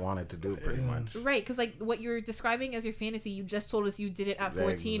everything that I wanted to do, pretty much. Right, because like what you're describing as your fantasy, you just told us you did it at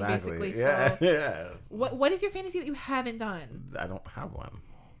 14, Exactly. basically. Yeah, So, yeah. what is your fantasy that you haven't done? I don't have one.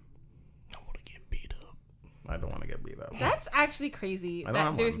 I want to get beat up. I don't want to get beat up. That's actually crazy. I don't That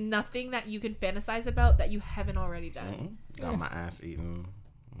have there's one. nothing that you can fantasize about that you haven't already done. Got my ass eaten.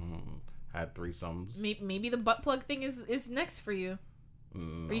 Had threesomes. Maybe the butt plug thing is next for you,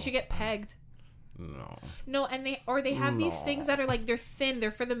 No. or you should get pegged. No. No, and they have these No. things that are like they're thin. They're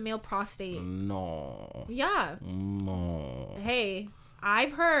for the male prostate. No. Yeah. No. Hey,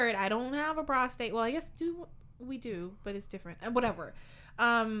 I've heard. I don't have a prostate. Well, I guess we do, but it's different. Whatever.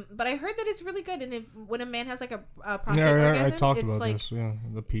 But I heard that it's really good, and when a man has like a prostate orgasm, I talked it's about like this. Yeah,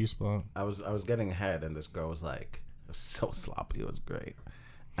 the P spot. I was getting head, and this girl was like, it was so sloppy. It was great.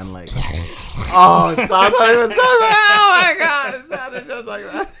 And like, oh, stop! Oh my god, it sounded just like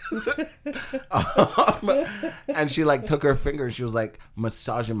that. And she like took her fingers. She was like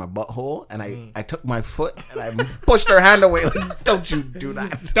massaging my butthole, and I took my foot and I pushed her hand away. Like, don't you do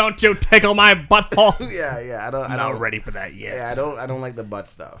that? Don't you tickle my butthole? Yeah. I don't. I'm not ready for that yet. Yeah, I don't like the butt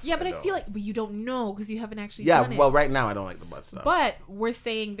stuff. yeah, but I don't. feel like you don't know because you haven't actually Yeah, done it. well, right now I don't like the butt stuff. But we're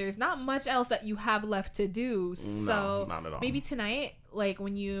saying there's not much else that you have left to do. So not at all. maybe tonight, like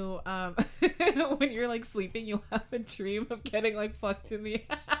when you when you're like sleeping, you'll have a dream of getting like fucked in the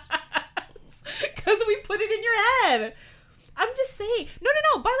ass because we put it in your head. I'm just saying. No.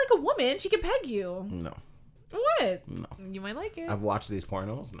 By like a woman, she can peg you. No, What? no. You might like it. I've watched these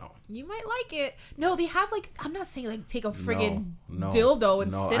pornos. No. You might like it. No, they have like, I'm not saying like take a friggin' no, dildo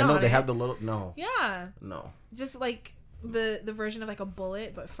and no. sit I know on they it. have the little. No. Yeah. No. Just like the version of like a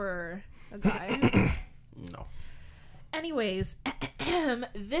bullet, but for a guy. No. Anyways,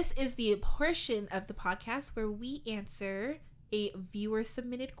 this is the portion of the podcast where we answer a viewer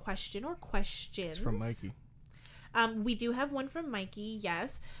submitted question or questions. It's from Mikey. We do have one from Mikey,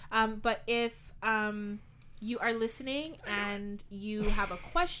 yes. But if you are listening and you have a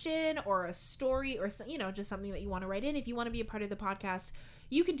question or a story or just something that you want to write in, if you want to be a part of the podcast,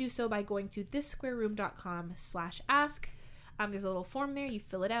 you can do so by going to thissquareroom.com/ask. There's a little form there. You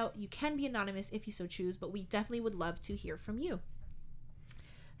fill it out. You can be anonymous if you so choose, but we definitely would love to hear from you.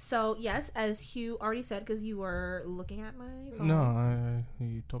 So, yes, as Hugh already said, because you were looking at my phone. No,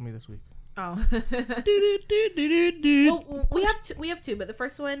 you told me this week. Oh. Well, we have two, but the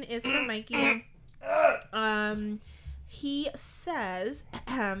first one is from Mikey. He says,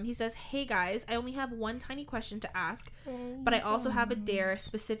 hey guys, I only have one tiny question to ask, but I also have a dare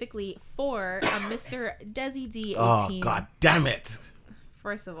specifically for a Mr. Desi D18. Oh, god damn it.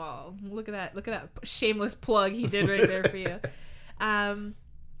 First of all, look at that shameless plug he did right there for you.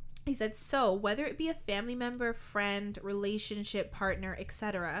 He said, so whether it be a family member, friend, relationship partner,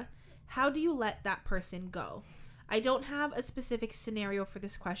 etc., how do you let that person go? I don't have a specific scenario for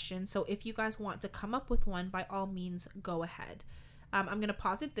this question, so if you guys want to come up with one, by all means, go ahead. I'm going to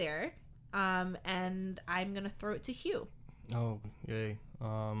pause it there, and I'm going to throw it to Hugh. Oh, yay.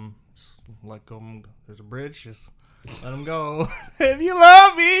 Just let go. There's a bridge. Just let him go. If you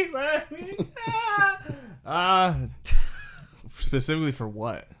love me, let me. Specifically for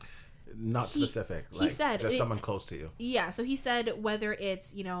what? Not specific. He Like, said just someone close to you. Yeah, so he said whether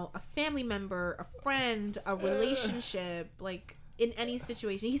it's, a family member, a friend, a relationship, like in any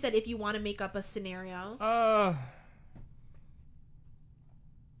situation. He said if you want to make up a scenario.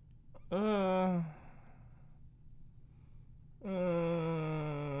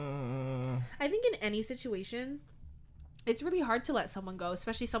 I think in any situation, it's really hard to let someone go,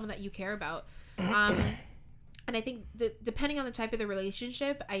 especially someone that you care about. And I think depending on the type of the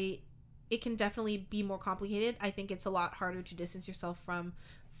relationship, it can definitely be more complicated. I think it's a lot harder to distance yourself from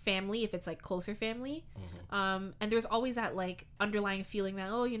family if it's like closer family. And there's always that like underlying feeling that,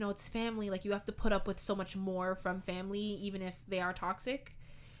 oh, you know, it's family, like you have to put up with so much more from family even if they are toxic.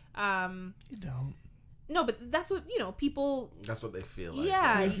 You don't. No, but that's what, you know, people, That's what they feel like.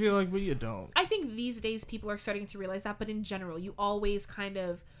 yeah, I feel like, but you don't. I think these days people are starting to realize that, but in general, you always kind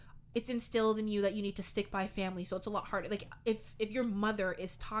of, it's instilled in you that you need to stick by family. So it's a lot harder. Like if your mother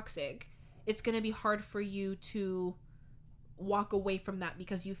is toxic, it's going to be hard for you to walk away from that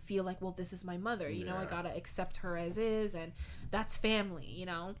because you feel like, well, this is my mother, you know, I got to accept her as is, and that's family, you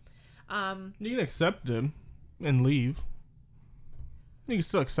know. You can accept him and leave. You can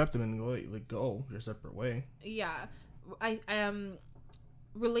still accept him and go your separate way. Yeah. I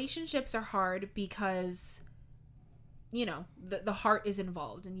relationships are hard because, you know, the heart is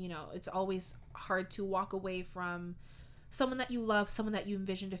involved, and, you know, it's always hard to walk away from someone that you love, someone that you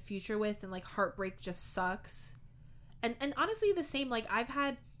envisioned a future with, and like heartbreak just sucks. And honestly, the same, like I've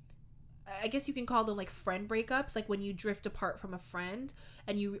had, I guess you can call them like friend breakups, like when you drift apart from a friend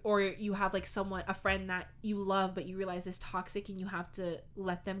and you have like a friend that you love but you realize is toxic and you have to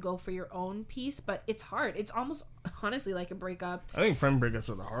let them go for your own peace. But it's hard. It's almost honestly like a breakup. I think friend breakups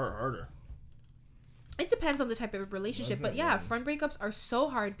are the harder. It depends on the type of relationship, but yeah, friend breakups are so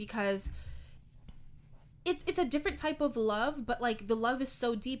hard because it's a different type of love, but like the love is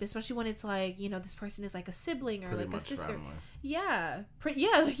so deep, especially when it's like, you know, this person is like a sibling or Pretty like a much sister. family. Yeah,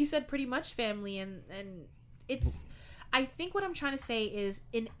 like you said, pretty much family, and it's. I think what I'm trying to say is,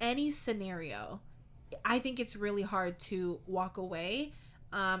 in any scenario, I think it's really hard to walk away.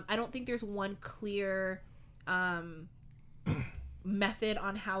 I don't think there's one clear method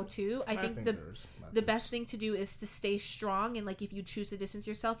on how to. I think the best thing to do is to stay strong, and like if you choose to distance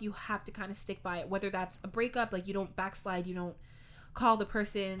yourself, you have to kind of stick by it, whether that's a breakup, like you don't backslide, you don't call the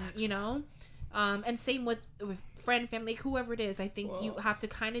person, you know. And same with friend, family, whoever it is. I think you have to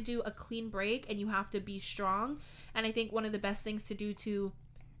kind of do a clean break, and you have to be strong. And I think one of the best things to do to,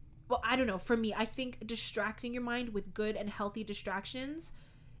 well, I don't know, for me, I think distracting your mind with good and healthy distractions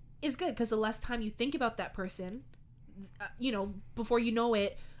is good, because the less time you think about that person, you know, before you know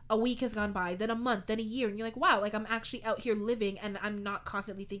it, a week has gone by, then a month, then a year, and you're like, wow, like I'm actually out here living and I'm not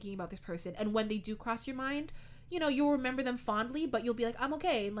constantly thinking about this person. And when they do cross your mind, you know, you'll remember them fondly, but you'll be like, I'm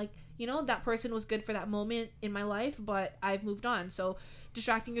okay, and like, you know, that person was good for that moment in my life, but I've moved on. So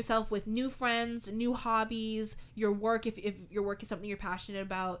distracting yourself with new friends, new hobbies, your work, if your work is something you're passionate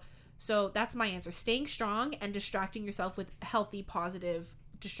about. So that's my answer: staying strong and distracting yourself with healthy, positive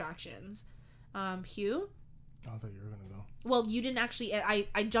distractions. Hugh? I thought you were gonna go. Well, you didn't actually.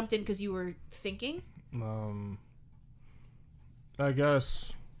 I jumped in because you were thinking. I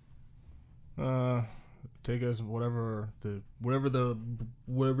guess. Take as whatever the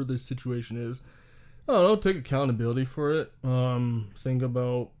situation is. I don't know. Take accountability for it. Think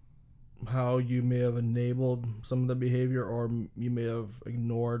about how you may have enabled some of the behavior, or you may have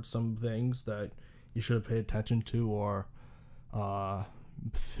ignored some things that you should have paid attention to, or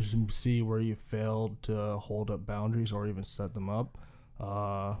see where you failed to hold up boundaries or even set them up.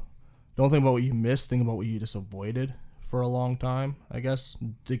 Don't think about what you missed. Think about what you just avoided for a long time. I guess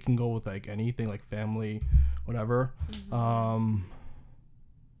it can go with like anything, like family, whatever.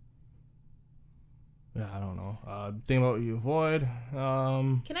 Yeah, I don't know. Think about what you avoid.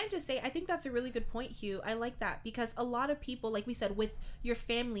 Can I just say, I think that's a really good point, Hugh. I like that, because a lot of people, like we said, with your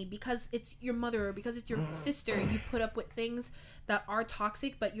family, because it's your mother or because it's your sister, you put up with things that are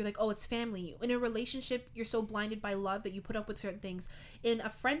toxic, but you're like, oh, it's family. In a relationship, you're so blinded by love that you put up with certain things. In a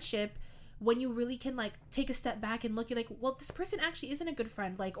friendship, when you really can like take a step back and look, you're like, well, this person actually isn't a good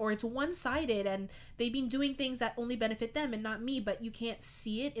friend, like, or it's one-sided and they've been doing things that only benefit them and not me, but you can't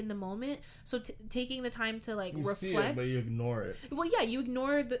see it in the moment. So taking the time to like you reflect, see it, but you ignore it. Well, yeah, you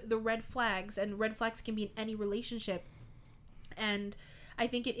ignore the red flags, and red flags can be in any relationship. And I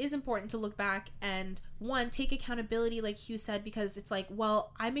think it is important to look back and, one, take accountability, like Hugh said, because it's like,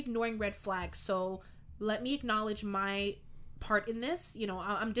 well, I'm ignoring red flags, so let me acknowledge my part in this. You know,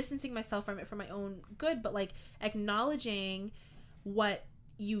 I'm distancing myself from it for my own good, but like acknowledging what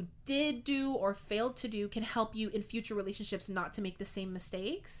you did do or failed to do can help you in future relationships not to make the same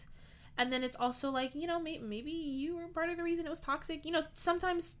mistakes. And then it's also like, you know, maybe you were part of the reason it was toxic. You know,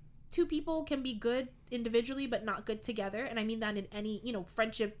 sometimes two people can be good individually but not good together, and I mean that in any, you know,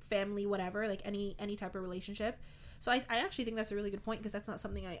 friendship, family, whatever, like any type of relationship. So I actually think that's a really good point, because that's not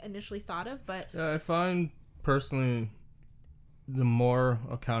something I initially thought of. But yeah, I find personally, the more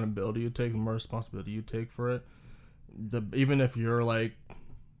accountability you take, the more responsibility you take for it, even if you're like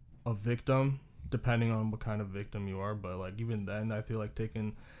a victim, depending on what kind of victim you are, but like even then, I feel like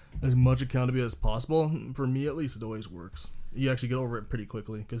taking as much accountability as possible, for me at least, it always works. you actually get over it pretty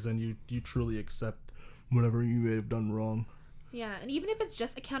quickly, because then you truly accept whatever you may have done wrong. Yeah, and even if it's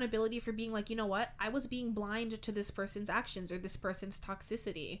just accountability for being like, you know what, I was being blind to this person's actions or this person's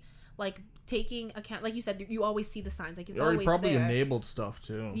toxicity. Like, taking account, like you said, you always see the signs. Like, it's always probably there. enabled stuff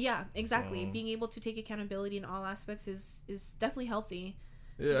too. Yeah, exactly. Being able to take accountability in all aspects is definitely healthy.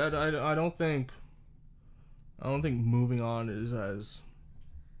 Yeah, I don't think moving on is as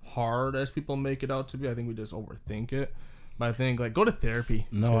hard as people make it out to be. I think we just overthink it. But I think, like, go to therapy.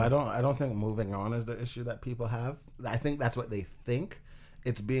 No, too. I don't think moving on is the issue that people have. I think that's what they think.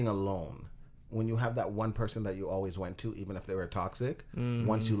 It's being alone. When you have that one person that you always went to, even if they were toxic,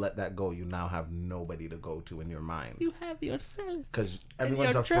 once you let that go, you now have nobody to go to in your mind. You have yourself. Because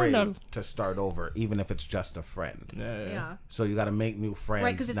everyone's afraid to start over, even if it's just a friend. Yeah. So you got to make new friends.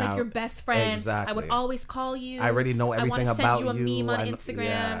 Right, because it's now. like your best friend. Exactly. I would always call you. I already know everything about you. I want to send you a meme on Instagram.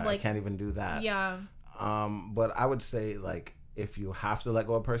 Yeah, like, I can't even do that. Yeah. But I would say, like, if you have to let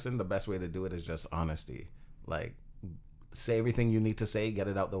go of a person, the best way to do it is just honesty. Like, say everything you need to say, get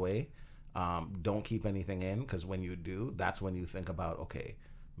it out the way. Don't keep anything in, because when you do, that's when you think about, okay,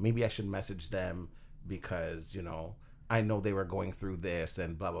 maybe I should message them because, you know, I know they were going through this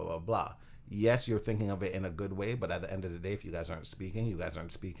and blah, blah, blah, blah. Yes, you're thinking of it in a good way, but at the end of the day, if you guys aren't speaking, you guys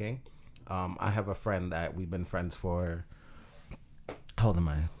aren't speaking. I have a friend that we've been friends for, how old am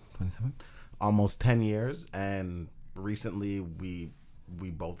I? 27? Almost 10 years. And recently we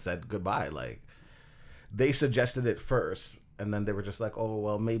both said goodbye. Like, they suggested it first, and then they were just like, oh,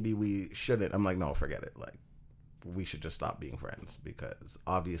 well, maybe we shouldn't. I'm like, no, forget it. Like, we should just stop being friends, because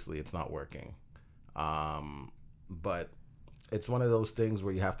obviously it's not working. But it's one of those things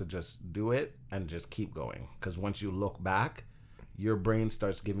where you have to just do it and just keep going. Because once you look back, your brain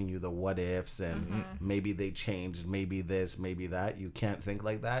starts giving you the what ifs and maybe they changed, maybe this, maybe that. You can't think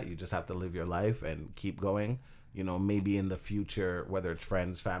like that. You just have to live your life and keep going. You know, maybe in the future, whether it's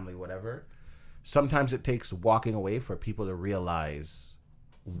friends, family, whatever, sometimes it takes walking away for people to realize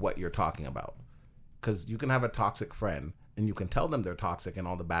what you're talking about. Because you can have a toxic friend and you can tell them they're toxic and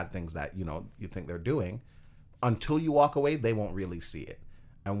all the bad things that, you know, you think they're doing. Until you walk away, they won't really see it.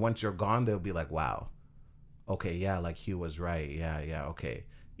 And once you're gone, they'll be like, wow, okay, yeah, like Hugh was right. Yeah, okay.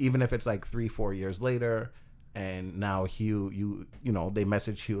 Even if it's like 3-4 years later, and now Hugh, you know, they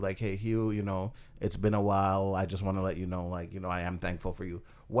message Hugh like, hey, Hugh, you know, it's been a while. I just want to let you know, like, you know, I am thankful for you.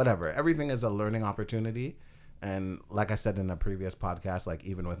 Whatever. Everything is a learning opportunity. And like I said in a previous podcast, like,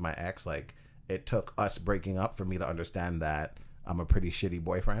 even with my ex, like, it took us breaking up for me to understand that I'm a pretty shitty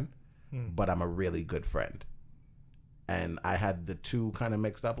boyfriend, but I'm a really good friend. And I had the two kind of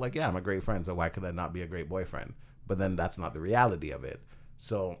mixed up. Like, yeah, I'm a great friend, so why could I not be a great boyfriend? But then that's not the reality of it.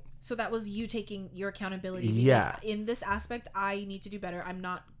 So that was you taking your accountability. Yeah. Like, in this aspect, I need to do better. I'm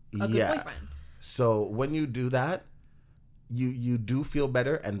not a good boyfriend. So when you do that, you do feel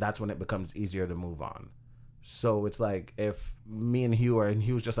better, and that's when it becomes easier to move on. So it's like, if me and Hugh and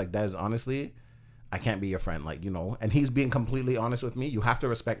Hugh's just like, Des, honestly, I can't be your friend. Like, you know, and he's being completely honest with me. You have to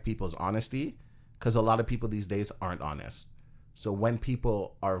respect people's honesty, because a lot of people these days aren't honest. So when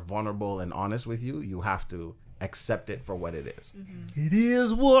people are vulnerable and honest with you, you have to accept it for what it is. It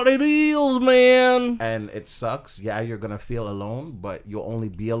is what it is, man. And it sucks. Yeah, you're going to feel alone, but you'll only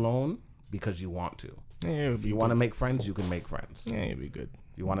be alone because you want to. Yeah, if you want to make friends, you can make friends. Yeah, you'll be good.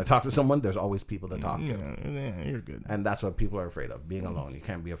 You want to talk to someone, there's always people to talk to. Yeah, you're good. And that's what people are afraid of, being alone. You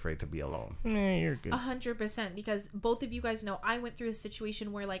can't be afraid to be alone. Yeah, you're good. 100%, because both of you guys know I went through a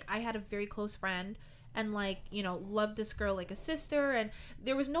situation where, like, I had a very close friend and, like, you know, loved this girl like a sister, and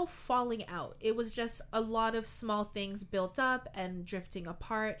there was no falling out. It was just a lot of small things built up and drifting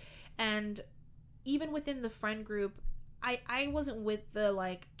apart. And even within the friend group, I wasn't with the,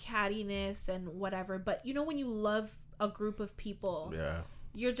 like, cattiness and whatever, but you know, when you love a group of people, yeah,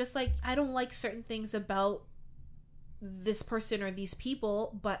 you're just like, I don't like certain things about this person or these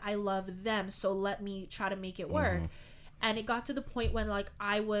people, but I love them, so let me try to make it work. And it got to the point when, like,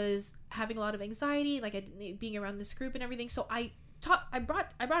 I was having a lot of anxiety, like, being around this group and everything. So I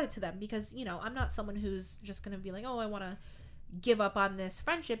brought it to them, because, you know, I'm not someone who's just gonna be like, oh, I want to give up on this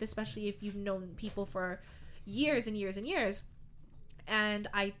friendship, especially if you've known people for years and years and years. And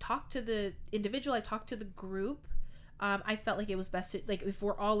I talked to the individual, I talked to the group. I felt like it was best to, like, if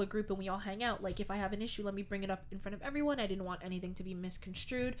we're all a group and we all hang out, like, if I have an issue, let me bring it up in front of everyone. I didn't want anything to be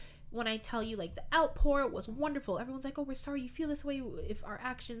misconstrued. When I tell you, like, the outpour was wonderful. Everyone's like, oh, we're sorry you feel this way. If our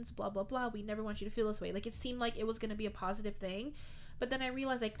actions, blah, blah, blah, we never want you to feel this way. Like, it seemed like it was going to be a positive thing. But then I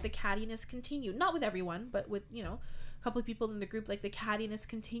realized, like, the cattiness continued. Not with everyone, but with, you know, a couple of people in the group, like, the cattiness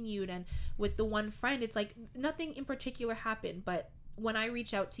continued. And with the one friend, it's like nothing in particular happened, but when I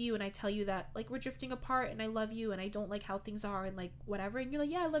reach out to you and I tell you that like we're drifting apart and I love you and I don't like how things are and like whatever, and you're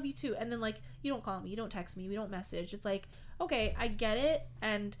like, yeah, I love you too, and then like you don't call me, you don't text me, we don't message, it's like, okay, I get it.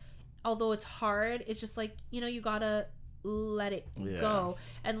 And although it's hard, it's just like, you know, you gotta let it go.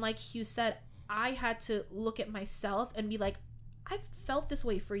 And like Hugh said, I had to look at myself and be like, I've felt this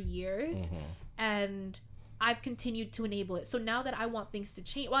way for years, and I've continued to enable it. So now that I want things to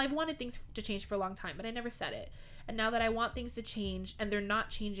change, well, I've wanted things to change for a long time, but I never said it. And now that I want things to change and they're not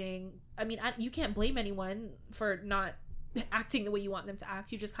changing, I mean, you can't blame anyone for not acting the way you want them to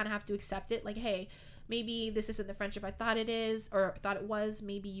act. You just kind of have to accept it. Like, hey, maybe this isn't the friendship I thought it is or thought it was.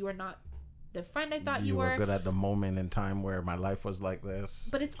 Maybe you are not the friend I thought you were. You were good at the moment in time where my life was like this.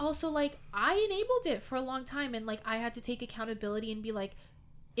 But it's also like, I enabled it for a long time, and like I had to take accountability and be like,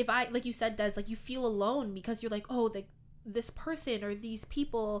 if I, like you said, Des, like you feel alone because you're like, oh, this person or these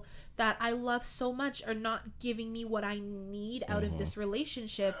people that I love so much are not giving me what I need out of this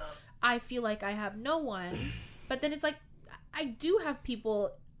relationship. I feel like I have no one. But then it's like, I do have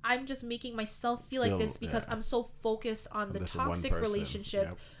people. I'm just making myself feel like this because I'm so focused on the toxic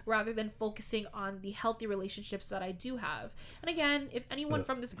relationship rather than focusing on the healthy relationships that I do have. And again, if anyone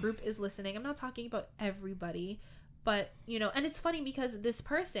from this group is listening, I'm not talking about everybody, but you know, and it's funny because this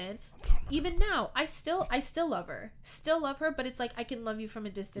person, even now, I still love her, but it's like I can love you from a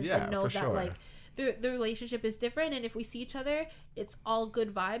distance and know that like the relationship is different, and if we see each other, it's all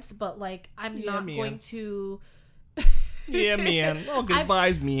good vibes, but like I'm not going to yeah, man. Oh, good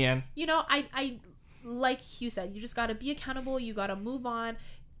vibes, man. You know, I like Hugh said, you just gotta be accountable, you gotta move on.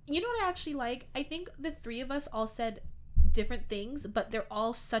 You know what I actually like? I think the three of us all said different things, but they're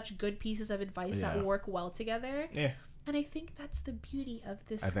all such good pieces of advice that work well together. Yeah. And I think that's the beauty of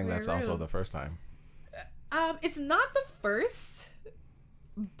this. I think that's also the first time. It's not the first,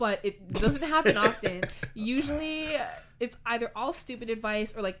 but it doesn't happen often. Usually it's either all stupid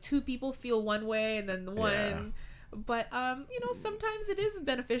advice or like two people feel one way and then one. But you know, sometimes it is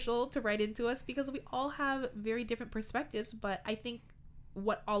beneficial to write into us because we all have very different perspectives, but I think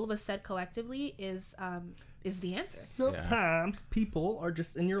what all of us said collectively is the answer. Sometimes people are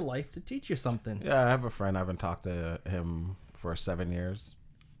just in your life to teach you something. Yeah, I have a friend. I haven't talked to him for 7 years,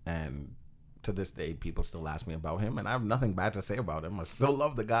 and to this day, people still ask me about him, and I have nothing bad to say about him. I still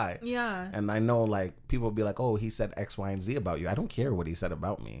love the guy. Yeah. And I know, like, people will be like, oh, he said X, Y, and Z about you. I don't care what he said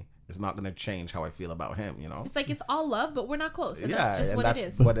about me. It's not going to change how I feel about him, you know? It's like it's all love, but we're not close. And that's just and what that's it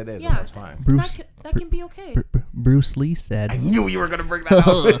is. what it is. Yeah. And that's fine. That can be okay. Bruce Lee said. I knew you were going to bring that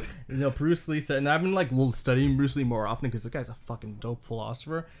up. You know, Bruce Lee said, and I've been like studying Bruce Lee more often because the guy's a fucking dope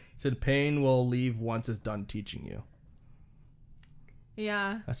philosopher. He said, pain will leave once it's done teaching you.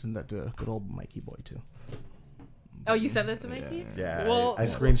 Yeah. That's in that good old Mikey boy, too. Oh, you said that to Mikey? Yeah. Well, I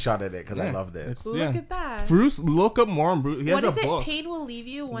screenshotted it because I loved it. Look at that. Bruce, look up more on Bruce. He has what is a book. Pain will leave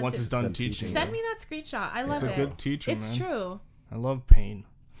you once it's done teaching. Send me that screenshot. I love it. It's a good teacher, It's true. I love pain.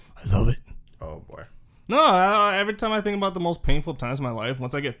 I love it. Oh, boy. No, every time I think about the most painful times of my life,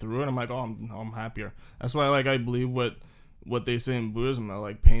 once I get through it, I'm like, oh, I'm happier. That's why, like, I believe what they say in Buddhism, that,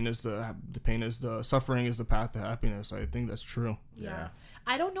 like, suffering is the path to happiness. I think that's true. Yeah.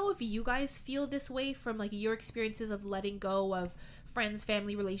 I don't know if you guys feel this way from like your experiences of letting go of friends,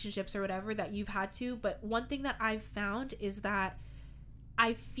 family, relationships, or whatever that you've had to, but one thing that I've found is that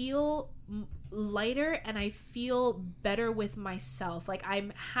I feel lighter and I feel better with myself. Like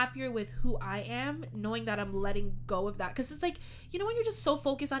I'm happier with who I am, knowing that I'm letting go of that. Because it's like, you know, when you're just so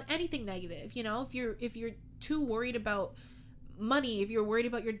focused on anything negative, you know, if you're too worried about money, if you're worried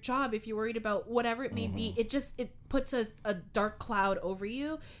about your job, if you're worried about whatever it may be, it puts a dark cloud over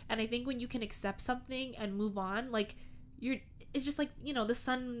you. And I think when you can accept something and move on, like it's just like, you know, the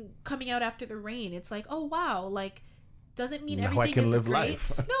sun coming out after the rain. It's like, oh wow, like doesn't mean everything I can is live great.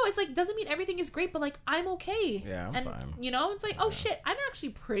 life. No, it's like doesn't mean everything is great, but like I'm okay. Yeah, I'm fine. You know, it's like, oh shit, I'm actually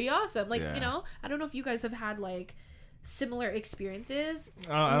pretty awesome. Like, you know, I don't know if you guys have had like similar experiences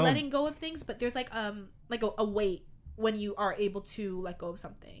letting go of things, but there's like a weight when you are able to let go of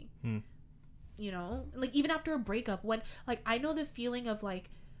something. You know, like even after a breakup, when like I know the feeling of like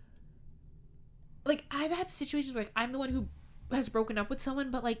I've had situations where like, I'm the one who has broken up with someone,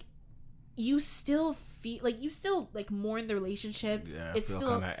 but like you still feel like you still like mourn the relationship. Yeah, it's feel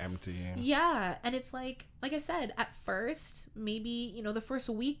still kind of empty. Yeah, and it's like I said, at first maybe, you know, the first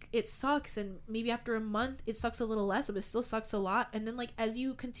week it sucks, and maybe after a month it sucks a little less, but it still sucks a lot. And then like as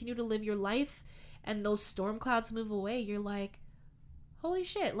you continue to live your life and those storm clouds move away, you're like, holy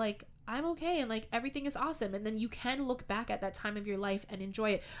shit, like I'm okay and like everything is awesome. And then you can look back at that time of your life and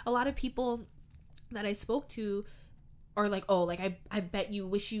enjoy it. A lot of people that I spoke to or like, oh, like I bet you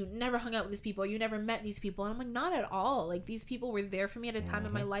wish you never hung out with these people or you never met these people. And I'm like, not at all. Like, these people were there for me at a time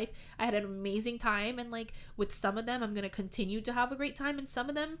in my life. I had an amazing time, and like with some of them I'm gonna continue to have a great time, and some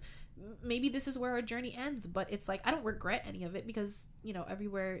of them maybe this is where our journey ends. But it's like, I don't regret any of it, because you know,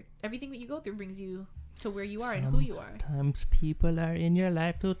 everything that you go through brings you to where you are and who you are. Sometimes people are in your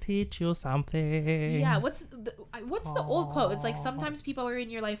life to teach you something. Yeah, what's the old quote? It's like, sometimes people are in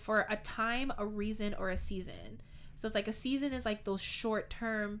your life for a time, a reason, or a season. So it's like, a season is like those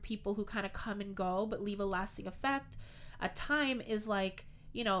short-term people who kind of come and go but leave a lasting effect. A time is like,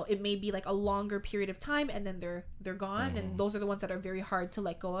 you know, it may be like a longer period of time and then they're gone, and those are the ones that are very hard to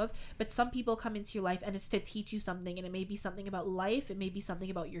let go of. But some people come into your life and it's to teach you something, and it may be something about life, it may be something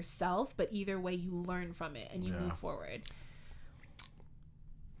about yourself, but either way you learn from it and you move forward.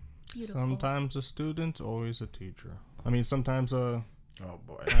 Beautiful. Sometimes a student, always a teacher. I mean, sometimes Oh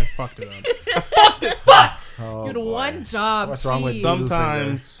boy. I fucked it up. Oh, you had boy. one job. What's wrong with Jeez.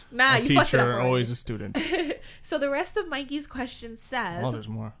 Sometimes Nah, a you fucked it up teacher, already. always a student. So the rest of Mikey's question says, Oh, there's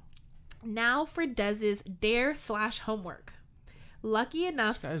more. now for Dez's dare/homework. Lucky This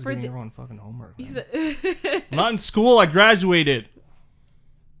enough guy's for giving the everyone fucking homework. Man. He's a- I'm not in school. I graduated.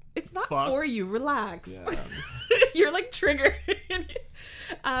 it's not Fuck. for you. Relax. Yeah. You're like triggered.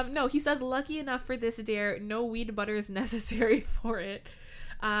 No, he says, lucky enough for this dare, no weed butter is necessary for it.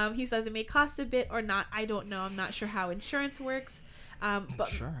 He says it may cost a bit or not. I don't know. I'm not sure how insurance works. But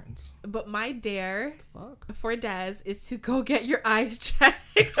Insurance. But my dare Fuck. for Dez is to go get your eyes checked.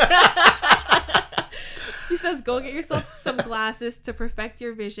 He says, go get yourself some glasses to perfect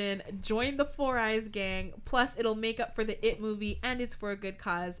your vision. Join the Four Eyes gang. Plus, it'll make up for the It movie, and it's for a good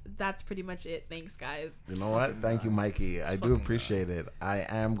cause. That's pretty much it. Thanks, guys. You know what? Thank you, Mikey. I do fucking appreciate it. I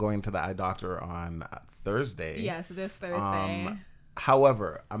am going to the eye doctor on Thursday. Yes, this Thursday.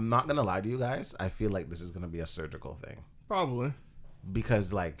 However, I'm not gonna lie to you guys. I feel like this is gonna be a surgical thing, Probably.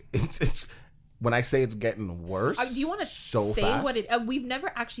 because like it's when I say it's getting worse. Do you want to so say fast, what it? We've never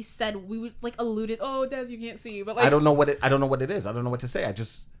actually said. We would like alluded. Oh, Des, you can't see, but like I don't know what it. I don't know what it is. I don't know what to say. I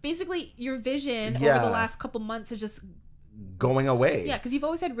just basically your vision over Yeah. the last couple months is just going away. because you've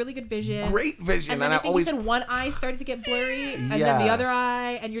always had really good vision. Great vision, And then and I I think always you said one eye started to get blurry, and then Yeah. the other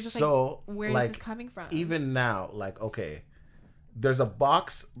eye, and you're just so like, where is like this coming from? even now, like okay, there's a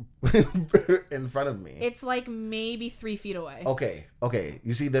box in front of me. It's like maybe 3 feet away. Okay.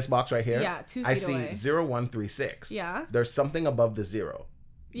 You see this box right here? Yeah, 2 I feet see away. 0136. Yeah. There's something above the 0.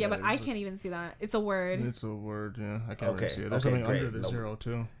 Yeah, but I there's can't even see that. It's a word. It's a word, yeah. I can't really Okay, see it. There's okay, something great. under the No. 0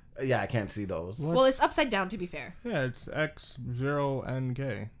 too. Yeah, I can't see those. Well, it's upside down, to be fair. Yeah, it's X, 0, and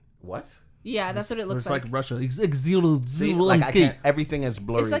K. What? Yeah, that's what it looks It's like. like Russia. It's like 0, See, 0, like and I K. can't. Everything is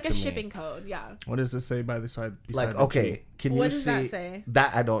blurry. It's like to a me. shipping code. Yeah. What does this say by the side? Beside Like the okay, G? can What you does see that say?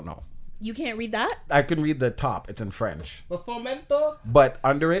 That I don't know. You can't read that? I can read the top. It's in French. Fomento. But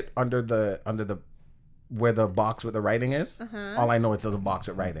under it, under the where the box with the writing is, all I know it's a box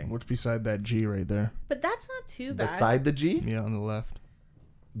with writing. What's beside that G right there? But that's not too bad. Beside the G, Yeah, on the left.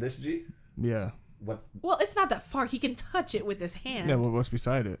 this G. Yeah. What? Well, it's not that far. He can touch it with his hand. Yeah, what's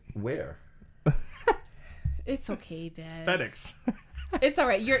beside it? Where? It's okay, Des. Aesthetics. It's all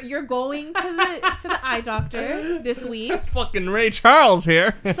right. You're going to the eye doctor this week, Fucking Ray Charles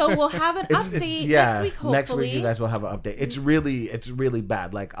here. so we'll have an update next week. Hopefully, next week you guys will have an update. It's really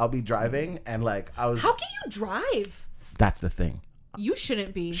bad. Like I'll be driving and like I was. How can you drive? That's the thing. You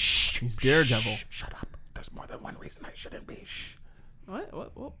shouldn't be. He's Daredevil. Shut up. There's more than one reason I shouldn't be. Shh. What?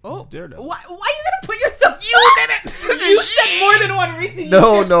 Oh, Daredevil. why are you gonna put yourself? You did it. You said more than one reason.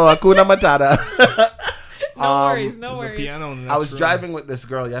 No, Hakuna Matata. No worries. No There's a worries. piano in the next I was room. driving with this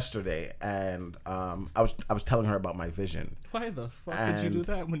girl yesterday, and I was telling her about my vision. Why the fuck did you And- do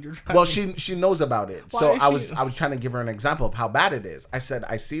that when you're driving? Well, she knows about it, Why so is I was trying to give her an example of how bad it is. I said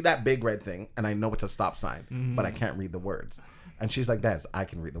I see that big red thing, and I know it's a stop sign, but I can't read the words. And she's like, "Des, I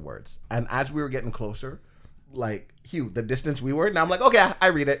can read the words." And as we were getting closer, like Hugh, the distance we were, now I'm like, "Okay, I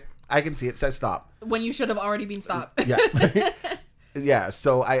read it. I can see it says stop." When you should have already been stopped. Yeah. Yeah,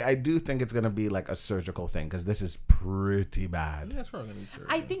 so I do think it's going to be like a surgical thing because this is pretty bad. That's probably gonna be surgery.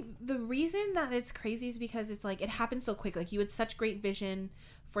 I think the reason that it's crazy is because it's like it happened so quick. Like you had such great vision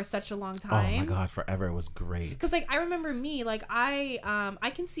for such a long time. Oh my God, forever. It was great. Because like I remember me, like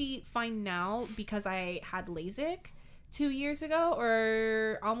I can see fine now because I had LASIK 2 years ago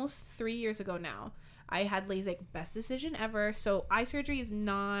or almost 3 years ago now. I had LASIK, best decision ever. So eye surgery is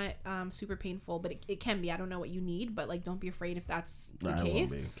not super painful, but it can be. I don't know what you need, but like don't be afraid if that's the I case.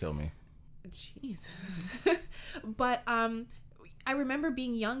 won't be. Kill me. Jesus. But I remember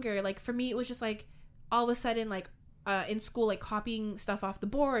being younger. Like for me, it was just like all of a sudden like in school, like copying stuff off the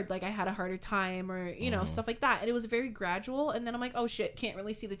board, like I had a harder time, or you know, stuff like that. And it was very gradual. And then I'm like, oh shit, can't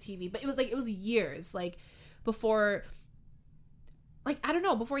really see the TV. But it was years like before, like I don't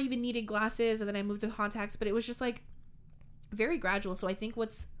know, before I even needed glasses, and then I moved to contacts. But it was just like very gradual. So I think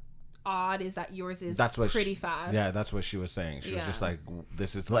what's odd is that yours is pretty fast. Yeah, that's what she was saying. She was just like,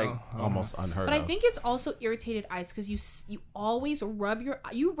 this is like almost unheard but of. I think it's also irritated eyes because you always rub your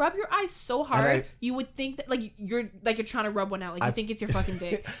eyes so hard. You would think that like you're trying to rub one out, like you think it's your fucking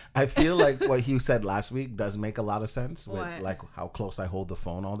dick. I feel like what Hugh said last week does make a lot of sense with What? like how close I hold the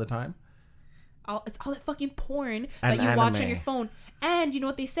phone all the time. It's all that fucking porn And that you watch anime. on your phone. And you know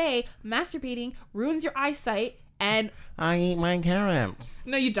what they say, masturbating ruins your eyesight. And I eat my carrots.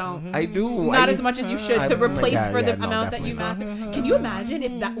 no, you don't. I do. Not as much as you should to replace for the no, amount that you definitely not. masturbate. Can you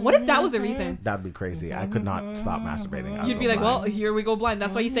imagine what if that was the reason? That'd be crazy. I could not stop masturbating. I'd You'd be go like, blind. well, here we go blind.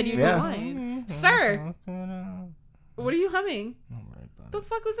 That's why you said you'd Yeah. go blind. Sir, what are you humming? The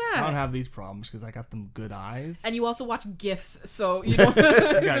fuck was I don't that? have these problems because I got them good eyes. And you also watch GIFs, so you don't.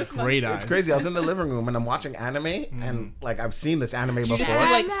 I got great eyes. It's crazy. I was in the living room and I'm watching anime, and like I've seen this anime You before. just see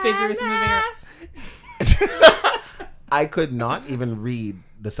like figures moving around. I could not even read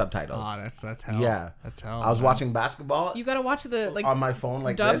the subtitles. Oh, that's hell. Yeah. That's hell. I was man. watching basketball You gotta watch the like on my phone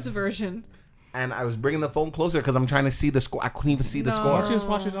like Dubs this, version. and I was bringing the phone closer because I'm trying to see the score. I couldn't even see the No. Why score don't you just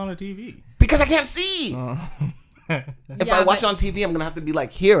watch it on a TV? because I can't see. If Yeah, I watch but- it on TV, I'm gonna have to be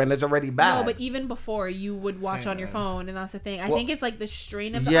like here, and it's already bad. No, but even before you would watch on your phone, and that's the thing. I Well, think it's like the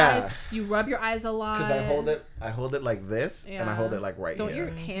strain of the yeah. eyes. You rub your eyes a lot. Because I hold it like this, and I hold it like right Don't here.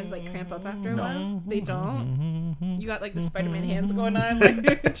 your hands like cramp up after a while? They don't. You got like the Spider-Man hands going on,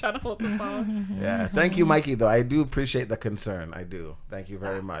 like trying to hold the phone. Yeah, thank you, Mikey. Though I do appreciate the concern. I do. Thank you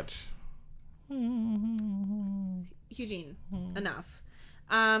very much. Eugene, enough.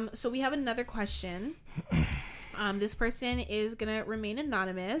 So we have another question. This person is gonna remain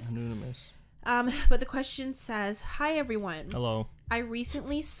anonymous. But the question says, "Hi everyone. Hello. I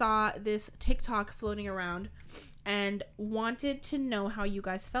recently saw this TikTok floating around and wanted to know how you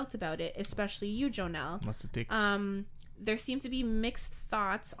guys felt about it, especially you, Jonelle. Lots of dicks. There seem to be mixed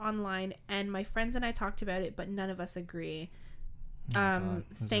thoughts online, and my friends and I talked about it, but none of us agree.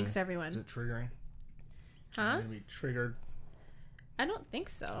 Thanks, Is everyone. it triggering? Huh? I'm gonna be triggered. I don't think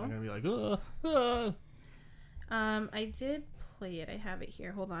I'm so. gonna be like, I did play it. I have it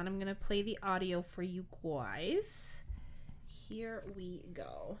here. Hold on. I'm gonna play the audio for you guys. Here we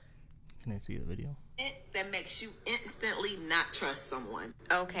go. Can I see the video? That makes you instantly not trust someone.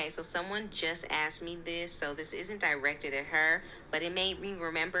 Okay, so someone just asked me this, so this isn't directed at her, but it made me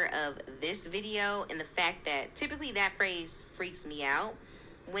remember of this video and the fact that typically that phrase freaks me out.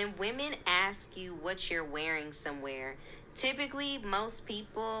 When women ask you what you're wearing somewhere, typically most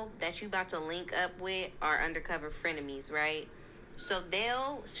people that you about to link up with are undercover frenemies, right? So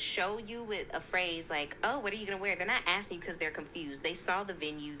they'll show you with a phrase like, oh, what are you going to wear? They're not asking you because they're confused. They saw the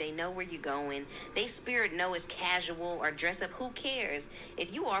venue. They know where you're going. They spirit know it's casual or dress up. Who cares?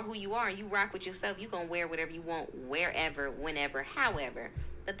 If you are who you are and you rock with yourself, you're going to wear whatever you want, wherever, whenever, however.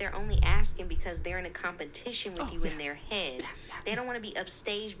 But they're only asking because they're in a competition with you in their head. They don't want to be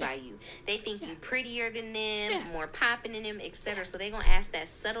upstaged by you. They think you're prettier than them, more popping than them, etc. So they're going to ask that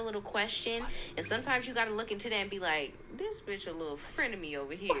subtle little question. And sometimes you got to look into that and be like, this bitch a little friend of me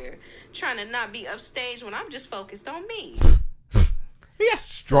over here. Trying to not be upstaged when I'm just focused on me.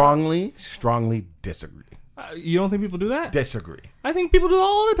 Strongly disagree. You don't think people do that? Disagree. I think people do it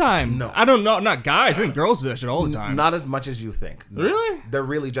all the time. No. I don't know. Not guys. I think girls do that shit all the time. Not as much as you think. No. Really? They're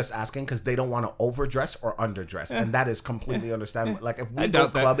really just asking because they don't want to overdress or underdress, and that is completely understandable. Like if we I go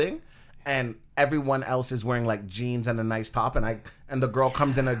doubt that. clubbing and everyone else is wearing like jeans and a nice top, and the girl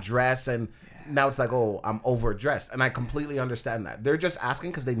comes in a dress, and now it's like, oh, I'm overdressed, and I completely understand that. They're just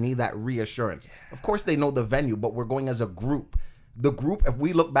asking because they need that reassurance. Of course, they know the venue, but we're going as a group. The group, if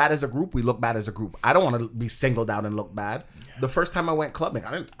we look bad as a group, we look bad as a group. I don't want to be singled out and look bad. The first time I went clubbing,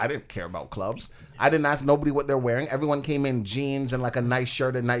 I didn't care about clubs. I didn't ask nobody what they're wearing. Everyone came in jeans and like a nice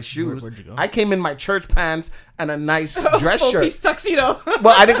shirt and nice shoes. Where'd you go? I came in my church pants and a nice dress Full shirt. piece tuxedo.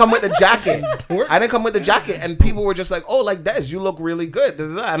 Well, I didn't come with the jacket. I didn't come with the jacket, and people were just like, "Oh, like Des, you look really good." Da,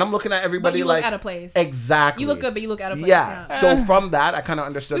 da, da. And I'm looking at everybody But you like, look out of place. Exactly. You look good, but you look out of place. Yeah. So from that, I kind of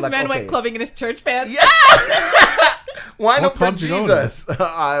understood. This like, man okay, went clubbing in his church pants. wine What up for clubs you going to? Jesus.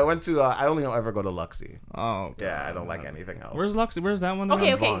 I went to. I only ever go to Luxy. Oh, Yeah, I don't like anything else. Where's Luxy? Where's that one? Okay,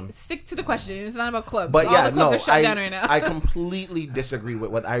 at? okay. Vaughn. Stick to the question. It's not about clubs. But All yeah, the clubs no, are shut down right now. I completely disagree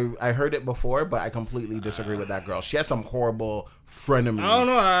with what I heard it before, but I completely disagree with that girl. She has some horrible frenemies. I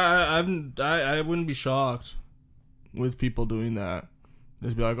don't know. I wouldn't be shocked with people doing that.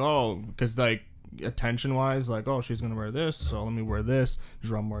 Just be like, oh, because like attention wise, like, oh, she's gonna wear this, so let me wear this,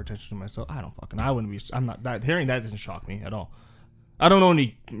 just draw more attention to myself. I'm not that hearing that doesn't shock me at all. I don't know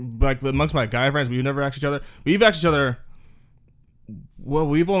any, like, amongst my guy friends, we've never asked each other. We've asked each other. Well,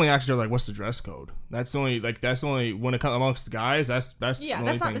 we've only asked each other, like, what's the dress code? That's the only when it comes amongst the guys. That's yeah. the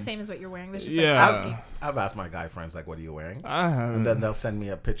That's not thing. the same as what you're wearing. That's just Yeah. like asking. I've asked my guy friends, like, what are you wearing? I haven't. And then they'll send me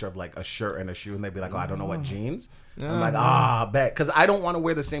a picture of like a shirt and a shoe, and they'd be like, oh, I don't know what jeans. Yeah. I'm like, bet, because I don't want to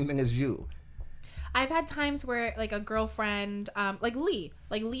wear the same thing as you. I've had times where like a girlfriend, like Lee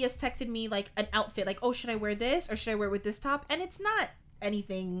has texted me like an outfit, like, oh, should I wear this or should I wear it with this top? And it's not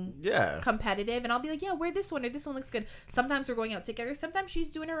anything competitive, and I'll be like, yeah, wear this one, or this one looks good. Sometimes we're going out together, sometimes she's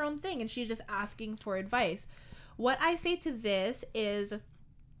doing her own thing and she's just asking for advice. What I say to this is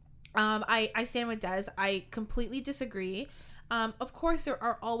I stand with Des. I completely disagree. Of course there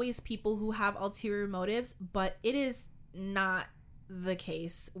are always people who have ulterior motives, but it is not the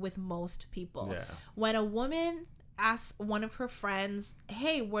case with most people. Yeah. When a woman asks one of her friends,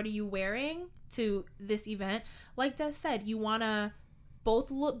 hey, what are you wearing to this event, like Des said, you want to both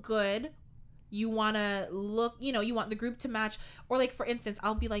look good, you want to look, you want the group to match. Or like, for instance,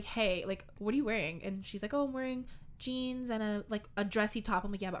 I'll be like, hey, like, what are you wearing? And she's like, oh, I'm wearing jeans and a dressy top.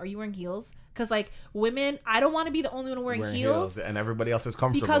 I'm like, yeah, but are you wearing heels? Because like women, I don't want to be the only one wearing heels and everybody else is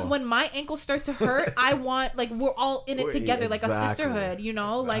comfortable. Because when my ankles start to hurt, I want, like, we're all in it together, like a sisterhood,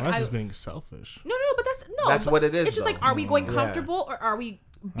 like that's just being selfish. No, but that's what it is. It's just though. like, are we going comfortable or are we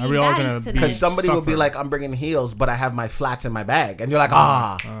Are we all gonna baddies be- today? Because somebody will be like, I'm bringing heels, but I have my flats in my bag, and you're like,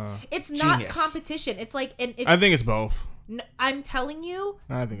 it's not genius. competition. It's like, and if I think it's both. I'm telling you,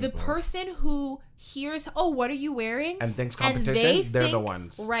 I think the it's both. person who hears, oh, what are you wearing? and thinks And competition, they're the think-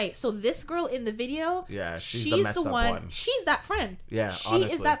 ones. Right. So this girl in the video, Yeah, she's the messed up one. She's that friend. Yeah, she is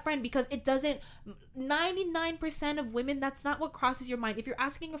honestly. that friend, because it doesn't. 99% of women, that's not what crosses your mind. If you're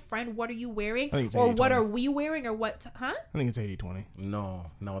asking a friend, what are you wearing, I think it's or 80-20. what are we wearing, or what? Huh? I think it's 80-20.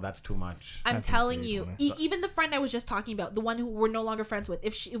 No, that's too much. I'm think telling it's you, 80-20. even the friend I was just talking about, the one who we're no longer friends with,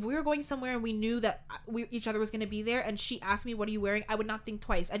 if we were going somewhere and we knew that each other was going to be there, and she asked me, what are you wearing, I would not think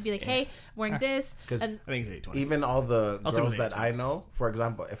twice. I'd be like, hey, I'm wearing this. 'Cause And I think it's 80-20. Even all the I'll stick girls with that I know, for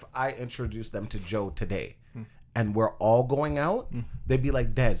example, if I introduce them to Joe today and we're all going out, they'd be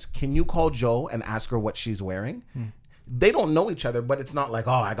like, Des, can you call Joe and ask her what she's wearing? They don't know each other, but it's not like,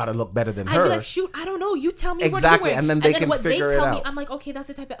 oh, I gotta look better than her. I'd be like, shoot, I don't know. You tell me Exactly, what you're wearing. and then they can what figure they it tell out. me, I'm like, okay, that's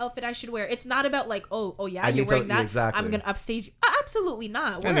the type of outfit I should wear. It's not about like, oh yeah, I you're need to- wearing that. exactly. I'm gonna upstage you. Absolutely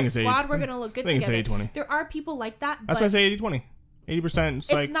not. We're think a it's squad. 80. We're gonna look good I think it's together. 80-20. There are people like that, That's but why I say 80-20. 80%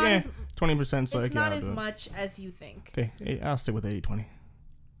 is like, not as- 20% is like, it's not yeah, as I'll do it. much as you think. Okay, I'll stick with 80-20.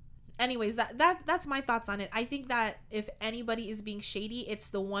 Anyways, that's my thoughts on it. I think that if anybody is being shady, it's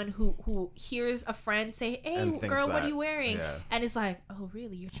the one who hears a friend say, hey, And thinks girl, what that, are you wearing? yeah. And it's like, oh,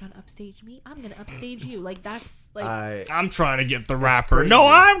 really? You're trying to upstage me? I'm going to upstage you. Like, that's like, I'm trying to get the rapper. crazy. No,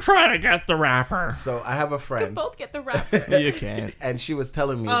 I'm trying to get the rapper. So I have a we friend, both get the rapper. You can't. and she was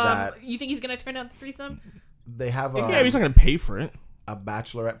telling me that You think he's going to turn out the threesome? they have Yeah, he's not gonna pay for it. a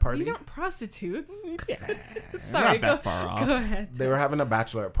bachelorette party. These aren't prostitutes. Not Sorry, that far off. Go ahead. They were having a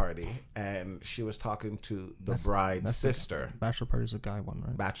bachelorette party, and she was talking to the bride's that's sister. Bachelor party's a guy one,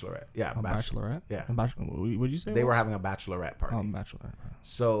 right? Bachelorette, yeah, Bachelorette. yeah. What did you say? They were having a bachelorette party. bachelorette.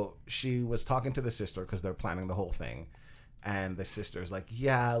 So she was talking to the sister because they're planning the whole thing. And the sister's like,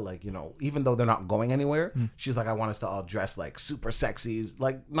 yeah, like, even though they're not going anywhere, she's like, I want us to all dress like super sexy,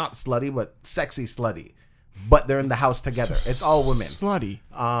 like not slutty, but sexy slutty. But they're in the house together. It's all women. Slutty.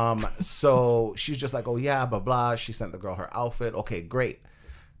 So she's just like, oh yeah, blah, blah. She sent the girl her outfit. Okay, great.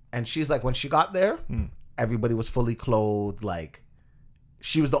 And she's like, when she got there, everybody was fully clothed. Like,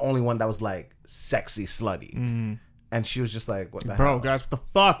 she was the only one that was like sexy slutty. And she was just like, what the Bro, hell? guys, what the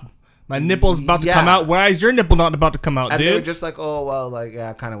fuck? My nipple's about to Yeah. come out. Why is your nipple not about to come out, And they were dude? just like, oh, well, like, yeah,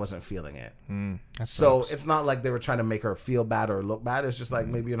 I kind of wasn't feeling it. That So sucks. it's not like they were trying to make her feel bad or look bad. It's just like,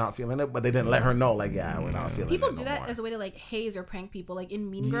 maybe you're not feeling it, but they didn't let her know, like, yeah, we're not feeling People it do no that more. as a way to like haze or prank people, like in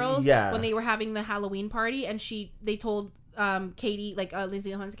Mean Girls. Yeah. When they were having the Halloween party, and they told Katie, like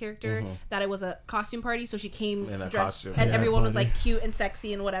Lindsay Lohan's character, that it was a costume party, so she came In a dressed, costume. and Yeah, everyone was buddy. like cute and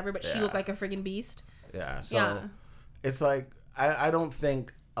sexy and whatever, but she Yeah. looked like a friggin' beast. Yeah. So Yeah. it's like, I don't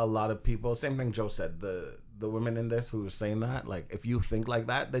think a lot of people, same thing Joe said, the women in this who were saying that, like, if you think like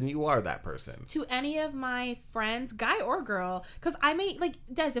that, then you are that person. To any of my friends, guy or girl, because I may, like,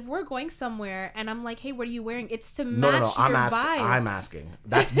 Des, if we're going somewhere and I'm like, hey, what are you wearing? It's to match No. your I'm vibe. asking.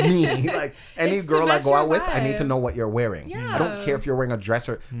 That's me. Like, any It's to girl I match go out your with, I need to vibe. know what you're wearing. Yeah. I don't care if you're wearing a dress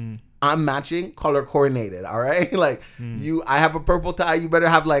or I'm matching, color coordinated. All right, like I have a purple tie. You better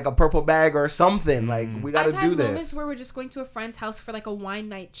have like a purple bag or something. Like we got to I've had do moments this. where we're just going to a friend's house for like a wine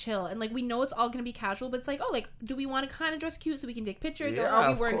night chill, and like we know it's all gonna be casual, but it's like, oh, like do we want to kind of dress cute so we can take pictures, or Yeah, are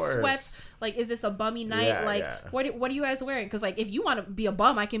we of wearing course. sweats? Like, is this a bummy night? Yeah, like, yeah. what are you guys wearing? Because like if you want to be a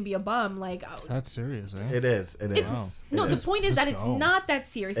bum, I can be a bum. Like, That's serious, eh? It is. It it's is. no. It The is. point is that Let's it's go. not that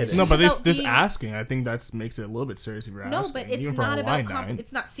serious. It It's is. No, just but about this being- asking, I think that makes it a little bit serious if you're asking. No, but it's even for a not about. wine night.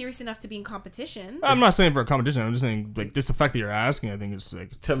 It's not serious enough to be in competition. I'm not saying for a competition. I'm just saying like just the fact that you're asking. I think it's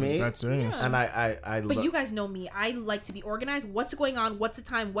like To me, that's serious. Yeah. And I But look- you guys know me. I like to be organized. What's going on? What's the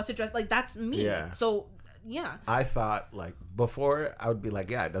time? What's the dress? Like that's me. Yeah. So yeah. I thought like before I would be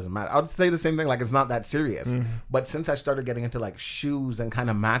like, yeah, it doesn't matter. I would say the same thing, like it's not that serious. But since I started getting into like shoes and kind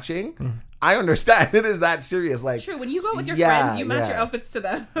of matching, I understand it is that serious. Like True. When you go with your yeah, friends, you match your yeah. outfits to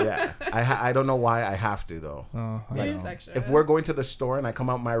them. yeah, I don't know why I have to though. Oh, I Like, know. Intersection. if we're going to the store and I come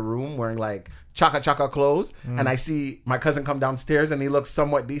out my room wearing like chaka clothes and I see my cousin come downstairs and he looks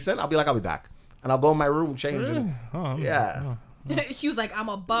somewhat decent, I'll be like, I'll be back. And I'll go in my room, change. And, Oh, yeah. He was like, I'm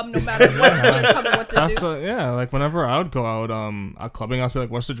a bum no matter what. You don't tell me what to That's do. yeah, like whenever I would go out clubbing, I'd be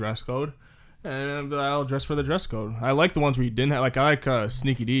like, "What's the dress code?" And I'd be like, I'll dress for the dress code. I like the ones where you didn't have. Like I like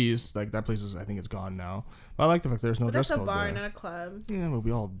Sneaky D's. Like that place is, I think it's gone now. But I like the fact there's no But dress that's a code bar, there. not a club. Yeah, but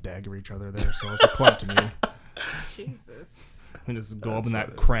we all dagger each other there, so it's a club to me. Jesus. And just go up in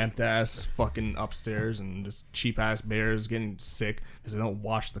that cramped ass fucking upstairs and just cheap ass bears getting sick because they don't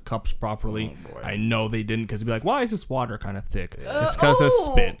wash the cups properly. Oh, boy. I know they didn't because they'd be like, why is this water kind of thick? It's because of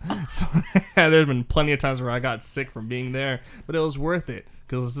oh. spit. So there's been plenty of times where I got sick from being there, but it was worth it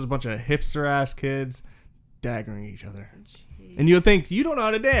because this is a bunch of hipster ass kids daggering each other. And you would think, you don't know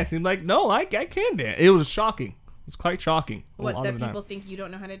how to dance. And you're like, no, I can dance. It was shocking. It's quite shocking. a What, lot that of the people time. think you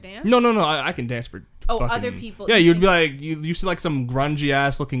don't know how to dance? No, I can dance for. Oh, fucking, other people- Yeah, you you'd think- be like, you see like some grungy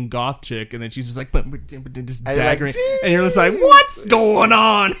ass looking goth chick, and then she's just like, just And you're like, daggering, and you're just like, what's going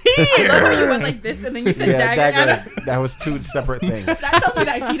on I love when you here? went like this and then you said Yeah, dagger. dagger. That was two separate things. That tells me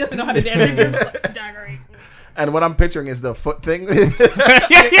that he doesn't know how to dance. You're like, daggering. And what I'm picturing is the foot thing.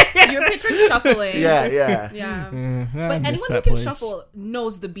 You're picturing shuffling. yeah, yeah. Yeah. I But miss anyone who that can place. shuffle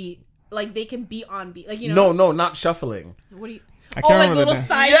knows the beat. Like they can be on beat. Like you know. No, not shuffling. What do you? I Oh, can't like remember little the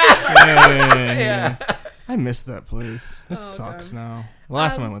side. Yeah. I miss that place. It Oh, sucks God. now.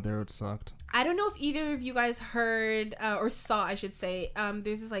 Last time I went there, it sucked. I don't know if either of you guys heard or saw, I should say.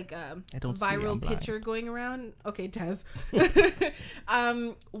 There's this like don't see, I'm viral blind. picture going around. Okay, Taz.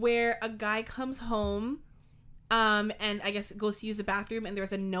 Where a guy comes home, and I guess goes to use the bathroom, and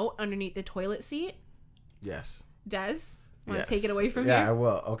there's a note underneath the toilet seat. Yes. Des, want Yes. to take it away from Yeah, I here?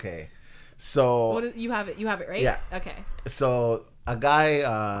 will. Okay. So What is, you have it. You have it, right? Yeah. Okay. so a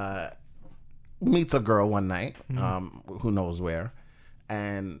guy meets a girl one night, who knows where,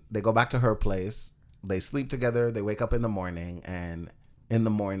 and they go back to her place. They sleep together. They wake up in the morning, and in the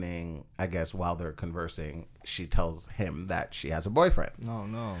morning, I guess while they're conversing, she tells him that she has a boyfriend. Oh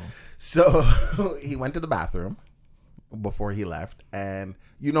no. So he went to the bathroom before he left, and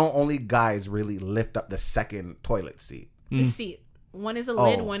only guys really lift up the second toilet seat. The seat. One is a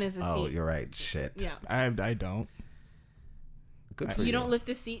lid. One is a Oh, seat. you're right. Shit. Yeah. I don't. Good for you. You don't lift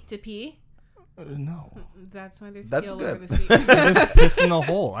the seat to pee. No. That's why there's That's pee all good. over the seat. Just piss in the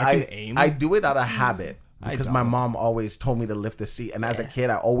hole. I can aim. I do it out of habit I because my don't. mom always told me to lift the seat, and as a kid,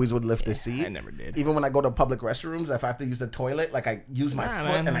 I always would lift the seat. I never did. Even when I go to public restrooms, if I have to use the toilet, like I use my Nah, foot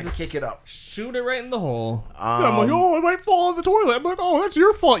man, and I just- kick it up. Shoot it right in the hole. I'm like, oh, I might fall in the toilet. I'm like, oh, that's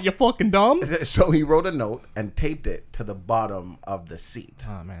your fault, you fucking dumb. So he wrote a note and taped it to the bottom of the seat.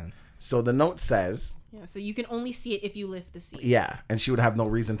 Oh man. So the note says, Yeah, so you can only see it if you lift the seat. yeah, and she would have no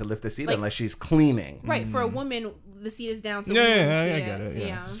reason to lift the seat Like- unless she's cleaning. Right, for a woman, the seat is down, so Yeah, we wouldn't yeah, see I it. get it,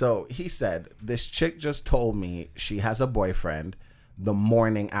 yeah. So he said, this chick just told me she has a boyfriend the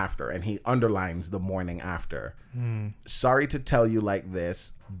morning after, and he underlines the morning after. Sorry to tell you like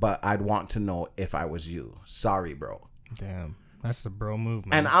this, but I'd want to know if I was you. Sorry, bro. Damn. That's the bro move,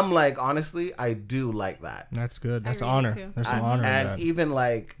 man. And I'm like, honestly, I do like that. That's good. That's really do honor. too. There's some honor in And that. even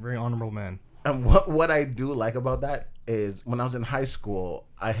like, Very honorable man. and what I do like about that is when I was in high school,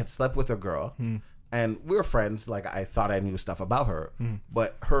 I had slept with a girl. And we were friends. Like, I thought I knew stuff about her.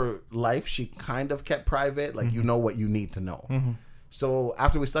 But her life, she kind of kept private. Like, you know what you need to know. So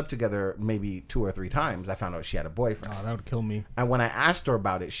after we slept together maybe 2 or 3 times, I found out she had a boyfriend. Oh, that would kill me. And when I asked her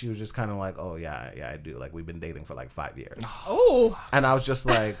about it, she was just kind of like, oh, yeah, I do. Like, we've been dating for like 5 years. Oh, And I was just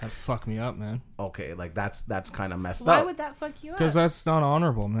like, That fuck me up, man. okay, like that's kind of messed why up. would that fuck you up? Because that's not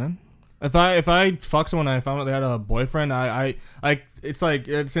honorable, man. If I fuck someone and I found out they had a boyfriend, I like it's like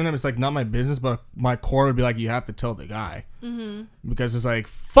at the same time, it's like not my business, but my core would be like, you have to tell the guy because it's like,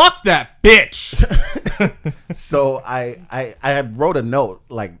 fuck that bitch. So I wrote a note,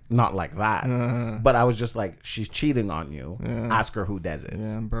 like not like that, but I was just like, she's cheating on you. Ask her who Des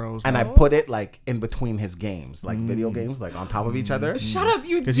is. Yeah, bros. And I put it like in between his games, like video games, like on top of each other. Shut up,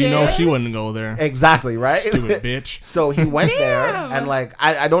 you. Because you know she wouldn't go there. Exactly, right? Stupid bitch. So he went there, and like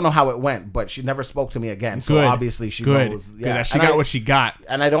I don't know how it went, but she never spoke to me again. So Good. obviously she Good. knows. Good. Yeah, She got what she got.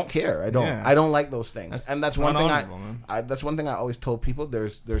 and I don't care. I don't like those things. And that's one thing man. that's one thing I always told people.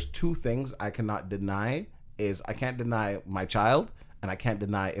 There's two things I cannot deny. Is I can't deny my child, and I can't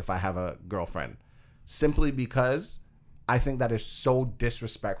deny if I have a girlfriend, simply because I think that is so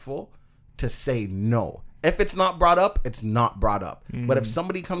disrespectful to say no. If it's not brought up, it's not brought up. But if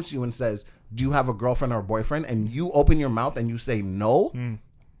somebody comes to you and says, do you have a girlfriend or a boyfriend, and you open your mouth and you say no,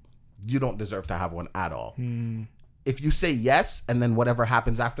 you don't deserve to have one at all. If you say yes, and then whatever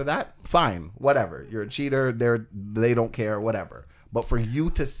happens after that, fine, whatever. You're a cheater. They don't care, whatever. But for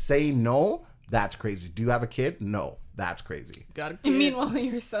you to say no, that's crazy. Do you have a kid? No, that's crazy. Got it. And meanwhile,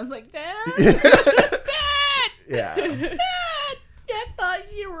 your son's like, Dad. Yeah. I thought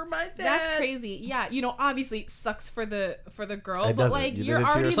you were my dad. That's crazy. Yeah, obviously it sucks for the girl, It but doesn't. like You you're did it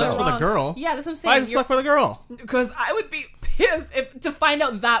to already yourself. Sucks for wrong. the girl. Yeah, that's what I'm saying. Why does it suck for the girl? Because I would be pissed to find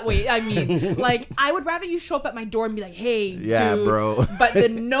out that way. I mean, like I would rather you show up at my door and be like, "Hey, Yeah, dude." bro. But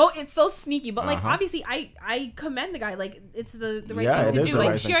it's so sneaky. But like obviously, I commend the guy. Like it's the right Yeah, thing it to is do. the Like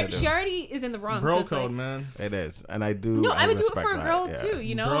right thing to do. she already is in the wrong. Bro so it's code, like, man. It is, and I do. no, I would do it respect for a that, girl yeah.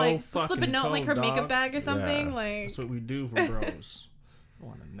 too. Bro Like slip a fucking note in like her code, makeup dog. bag or something. Yeah. Like That's what we do for bros. I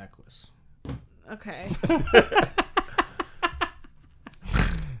want a necklace. okay.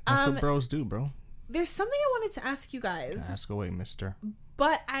 That's what bros do, bro. There's something I wanted to ask you guys. Ask away, mister.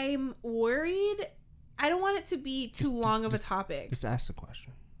 But I'm worried. I don't want it to be too long of a topic. Just ask the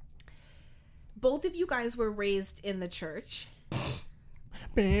question. Both of you guys were raised in the church.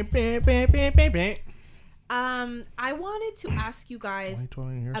 I wanted to ask you guys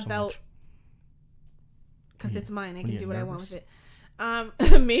about, because it's mine. I can do what I want with it.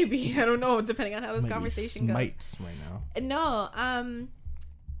 Maybe, I don't know, depending on how this conversation goes. Right now. No,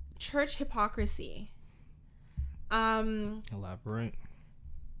 church hypocrisy. Elaborate.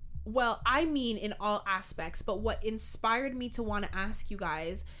 Well, I mean in all aspects, but what inspired me to want to ask you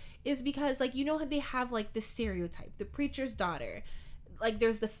guys is because, like, they have, like, the stereotype, the preacher's daughter. Like,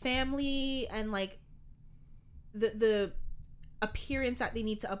 there's the family and, like, the appearance that they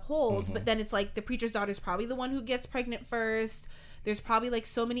need to uphold, but then it's, like, the preacher's daughter is probably the one who gets pregnant first. There's probably, like,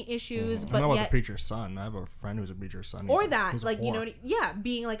 so many issues, but I know yet... about the preacher's son. I have a friend who's a preacher's son. Or that, like,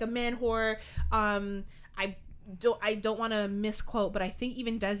 being, like, a man whore. I don't want to misquote, but I think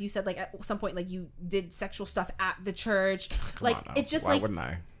even Des, you said, like, at some point, like, you did sexual stuff at the church. Like, it's just, Why like... wouldn't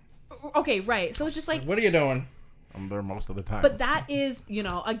I? Okay, right. So it's just, like... What are you doing? I'm there most of the time. But that is,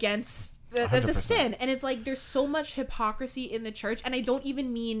 against... That's a 100%. sin. And it's, like, there's so much hypocrisy in the church. And I don't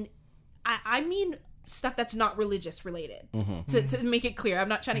even mean... I mean... stuff that's not religious related, to make it clear. I'm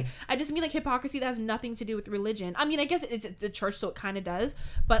not trying to... I just mean, like, hypocrisy that has nothing to do with religion. I mean, I guess it's the church, so it kind of does,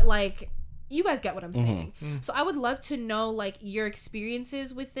 but, like, you guys get what I'm saying. So I would love to know, like, your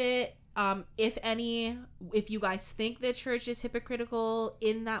experiences with it, if any, if you guys think the church is hypocritical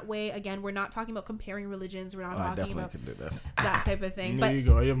in that way. Again, we're not talking about comparing religions, we're not I talking definitely about can do that. that type of thing. There But you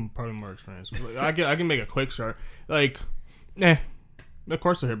go. You have probably more experience. Like, I can make a quick start. Like, of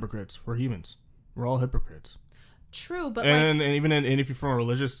course they're hypocrites. We're humans. We're all hypocrites. true, but And even if you're from a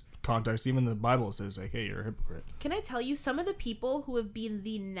religious context, even the Bible says, like, hey, you're a hypocrite. can I tell you, some of the people who have been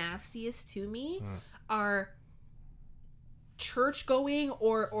the nastiest to me are church going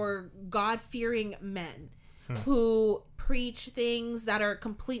or God fearing men who preach things that are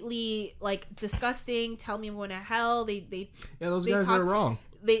completely, like, disgusting. Tell me I'm going to hell. Those guys are wrong.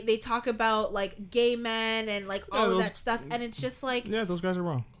 They talk about, like, gay men and, like, all of that stuff, and it's just like, Yeah, those guys are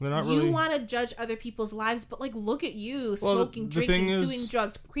wrong. They're not you really. want to judge other people's lives, but, like, look at you, Well, smoking, the drinking, thing is- doing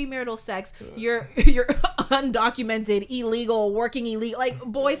drugs, premarital sex. You're undocumented, illegal, working illegal. Like,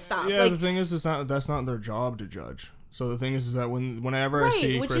 boy, stop. Yeah, like, the thing is, that's not their job to judge. So the thing is that whenever I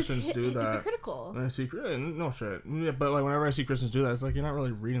see which Christians is do that, hypocritical. and I see no shit, yeah, but like whenever I see Christians do that, it's like you're not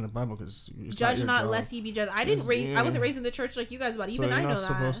really reading the Bible because Judge not lest ye be judged. I wasn't raised in the church like you guys, but even I know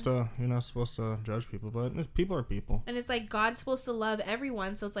that. You're not supposed to judge people, but people are people. And it's like, God's supposed to love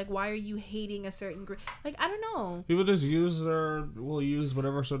everyone, so it's like, why are you hating a certain group? Like, I don't know. People just will use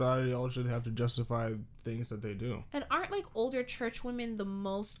whatever sort of ideology they have to justify things that they do. And aren't, like, older church women the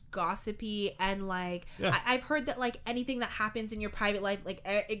most gossipy and, like, Yeah. I've heard that, like, anything that happens in your private life, like,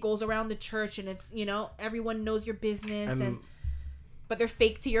 it goes around the church and it's, everyone knows your business and but they're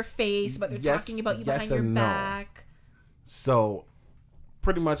fake to your face, but they're talking about you behind your back. So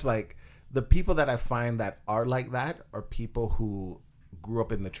pretty much like the people that I find that are like that are people who grew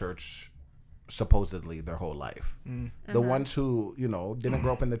up in the church supposedly their whole life. The ones who, you know, didn't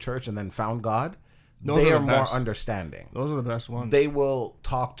grow up in the church and then found God, they are more understanding. Those are the best ones. They will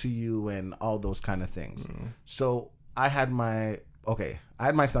talk to you and all those kind of things. So I had my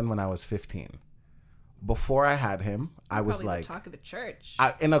son when I was 15. Before I had him, I was like, the talk of the church.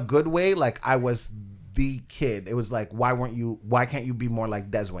 In a good way, like I was the kid. It was like, why can't you be more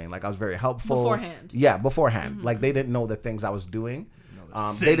like Des Wayne? Like I was very helpful. Beforehand. Yeah, beforehand. Like they didn't know the things I was doing.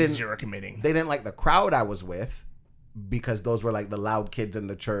 You were committing. They didn't like the crowd I was with because those were like the loud kids in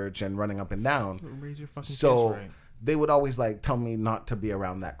the church and running up and down. Raise your fucking So kids right. they would always like tell me not to be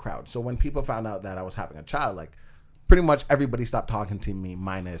around that crowd. So when people found out that I was having a child, like pretty much everybody stopped talking to me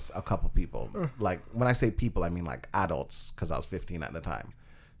minus a couple people. Like when I say people, I mean like adults because I was 15 at the time.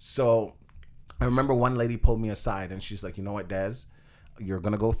 So I remember one lady pulled me aside and she's like, you know what, Des? You're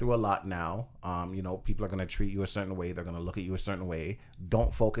going to go through a lot now. You know, people are going to treat you a certain way. They're going to look at you a certain way.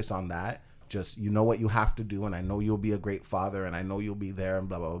 Don't focus on that. Just, you know what you have to do. And I know you'll be a great father and I know you'll be there and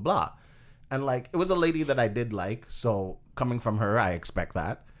blah, blah, blah, blah. And like, it was a lady that I did like. So coming from her, I expect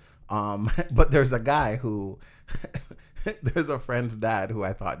that. But there's a guy who, there's a friend's dad who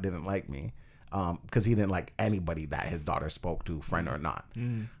I thought didn't like me. Because he didn't like anybody that his daughter spoke to, friend or not.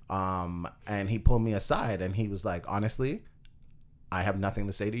 And he pulled me aside and he was like, honestly, I have nothing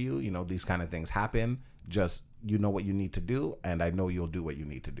to say to you. You know, these kind of things happen. Just, you know what you need to do. And I know you'll do what you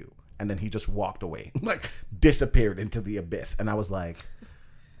need to do. And then he just walked away, like disappeared into the abyss. And I was like,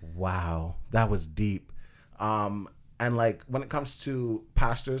 wow, that was deep. And like when it comes to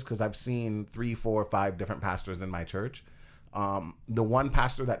pastors, because I've seen 3, 4, 5 different pastors in my church. The one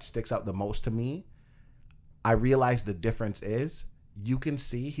pastor that sticks out the most to me, I realize the difference is you can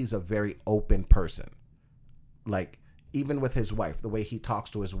see he's a very open person. Like even with his wife, the way he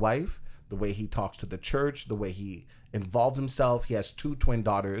talks to his wife, the way he talks to the church, the way he involves himself. He has 2 twin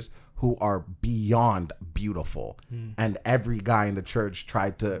daughters who are beyond beautiful. And every guy in the church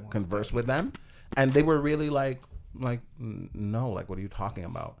tried to converse with them. And they were really like, no, like, what are you talking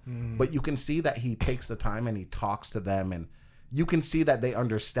about? But you can see that he takes the time and he talks to them and you can see that they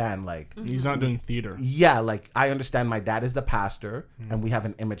understand, like... He's not doing theater. Yeah, like, I understand my dad is the pastor and we have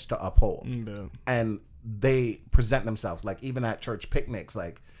an image to uphold. And they present themselves, like, even at church picnics,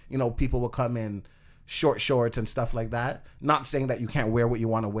 like, you know, people will come in short shorts and stuff like that. Not saying that you can't wear what you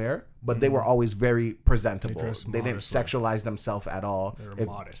want to wear, but they were always very presentable. They didn't sexualize themselves at all. They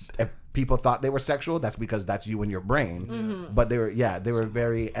were modest. If people thought they were sexual, that's because that's you and your brain. But they were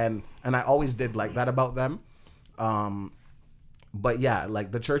very... And I always did like that about them. But yeah,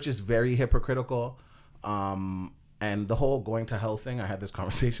 like the church is very hypocritical. And the whole going to hell thing, I had this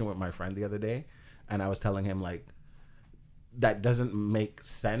conversation with my friend the other day and I was telling him like, that doesn't make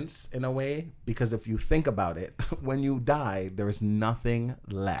sense in a way, because if you think about it, when you die, there is nothing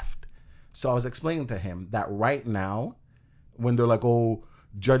left. So I was explaining to him that right now, when they're like, oh,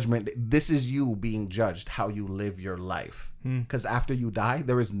 judgment, this is you being judged, how you live your life. Because after you die,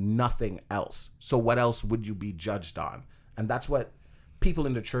 there is nothing else. So what else would you be judged on? And that's what people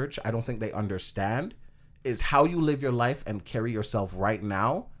in the church, I don't think they understand, is how you live your life and carry yourself right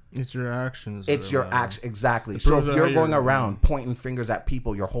now. It's your actions. It's your actions, exactly. So if you're going around pointing fingers at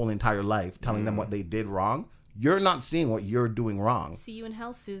people your whole entire life, telling them what they did wrong, you're not seeing what you're doing wrong. See you in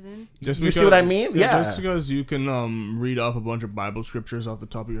hell, Susan. You see what I mean? Yeah. Just because you can read off a bunch of Bible scriptures off the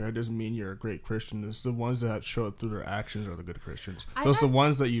top of your head doesn't mean you're a great Christian. It's the ones that show it through their actions are the good Christians. Those the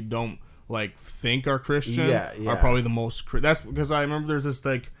ones that you don't like think are Christian are probably the most. That's because I remember there's this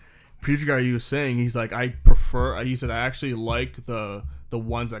like preacher guy he was saying, he's like, he said I actually like the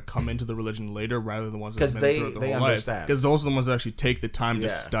ones that come into the religion later rather than the ones that have been throughout their whole life. Because those are the ones that actually take the time to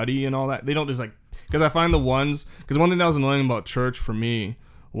study and all that. They don't just like, because I find the ones, because one thing that was annoying about church for me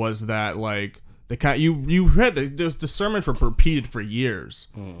was that like you read the sermons were repeated for years.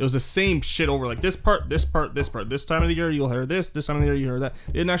 It was the same shit over like this part. This time of the year you'll hear this time of the year you hear that.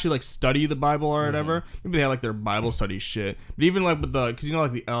 They didn't actually like study the Bible or whatever. Maybe they had like their Bible study shit. But even like with because you know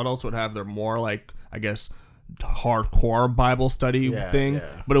like the adults would have their more like I guess hardcore Bible study thing,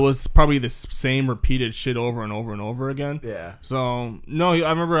 but it was probably the same repeated shit over and over and over again. So no, I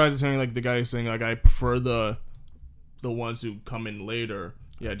remember I was hearing like the guy saying like I prefer the ones who come in later.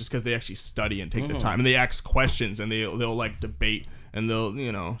 Yeah, just because they actually study and take the time and they ask questions and they'll like debate and they'll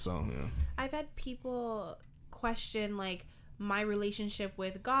so yeah. I've had people question like my relationship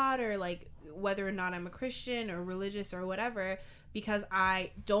with God or like whether or not I'm a Christian or religious or whatever because I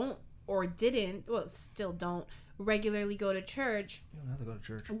don't or didn't, well, still don't regularly go to church. You don't have to go to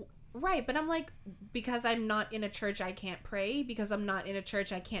church. Right, but I'm like, because I'm not in a church, I can't pray. Because I'm not in a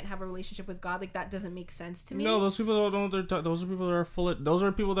church, I can't have a relationship with God. Like, that doesn't make sense to me. No, those people don't. Those are people that are full of. Those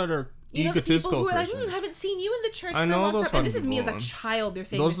are people that are you know, the egotistical people who are like, Christians. haven't seen you in the church I for know a long those time. And this is me as a people. child. They're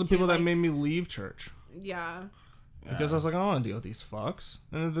saying Those are this the to, people that like, made me leave church. Yeah. Because I was like, I don't want to deal with these fucks.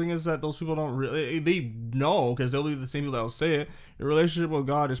 And the thing is that those people don't really. They know, because they'll be the same people that will say it. Your relationship with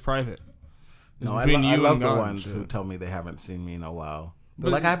God is private. It's No, I between you love and the God ones and who shit. tell me they haven't seen me in a while. They're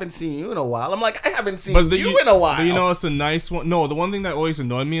But- like, I haven't seen you in a while. I'm like, I haven't seen But you in a while. But you know, it's a nice one. No, the one thing that always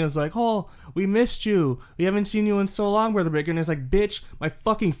annoyed me is like, oh, we missed you. We haven't seen you in so long, Brother Baker. And it's like, bitch, my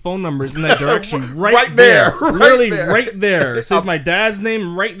fucking phone number is in that direction right, Right there. there. Right Literally there. right there. It says my dad's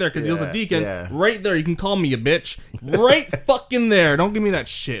name right there because he was a Yeah, deacon. yeah. Right there. You can call me a bitch. Right fucking there. Don't give me that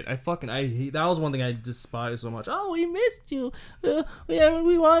shit. I hate. That was one thing I despise so much. Oh, we missed you.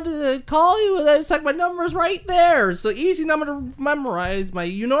 We wanted to call you. It's like my number's right there. It's the easy number to memorize.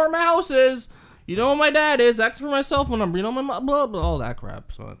 You know where my house is. You know where my dad is. Ask for my cell phone number. You know my blah blah all that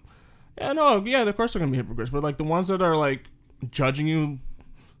crap. So, yeah, no, yeah, of course they're gonna be hypocrites. But like the ones that are like judging you,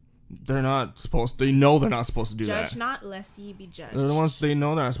 they're not supposed. They know they're not supposed to do Judge that. not, lest ye be judged. They're the ones they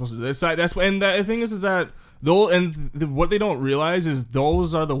know they're not supposed to do. That's and the thing is that what they don't realize is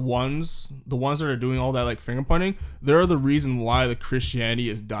those are the ones that are doing all that like finger pointing. They're the reason why the Christianity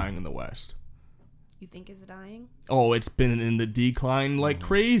is dying in the West. You think it's dying? Oh, it's been in the decline like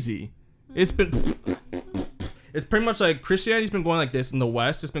crazy. It's been. It's pretty much like Christianity's been going like this in the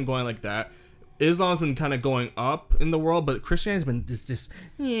West. It's been going like that. Islam's been kind of going up in the world, but Christianity's been just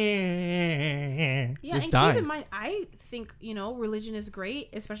Yeah, just and dying. keep in mind, I think, you know, religion is great,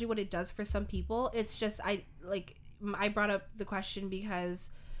 especially what it does for some people. It's just, I brought up the question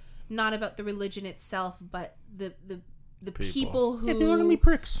because not about the religion itself, but the people who people are gonna be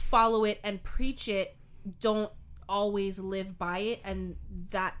pricks. follow it and preach it don't always live by it, and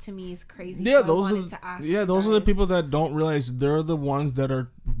that to me is crazy. Yeah, So I those wanted are to ask yeah, you those are the guys. people that don't realize they're the ones that are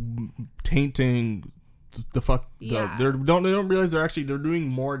tainting the fuck. Yeah. They don't realize they're doing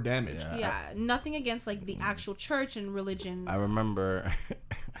more damage. Yeah, nothing against like the actual church and religion. I remember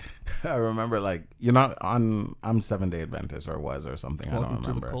like, you're not on, I'm 7-Day Adventist or something. I Welcome don't to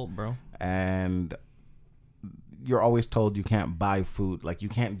remember. the cult, bro. And you're always told you can't buy food, like you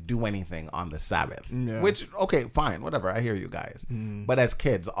can't do anything on the Sabbath. Yeah. Which, okay, fine, whatever. I hear you guys. But as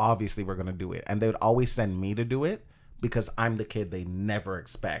kids, obviously we're gonna do it, and they would always send me to do it because I'm the kid they never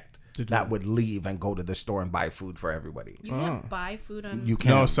expect that would leave and go to the store and buy food for everybody. You can't buy food on. You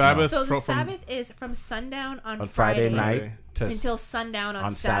can't. No, Sabbath. So the from- Sabbath is from sundown on Friday night to until sundown on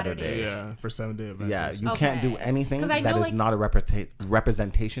Saturday. Yeah, for 7 Day Adventist. Yeah, you can't do Okay. anything 'Cause that I is know, like- not a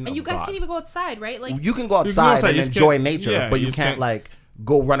representation And of you guys God. can't even go outside, right? Like You can go can go outside outside, and you just enjoy can't- nature, yeah, but you you just can't can't- like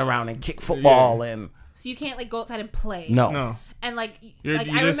go run around and kick football and so you can't like go outside and play. no. And like You're- like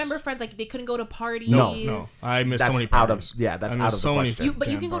you I just- remember friends like they couldn't go to parties. No. I missed That's so many out of- parties. yeah, that's I out missed of the so many question. But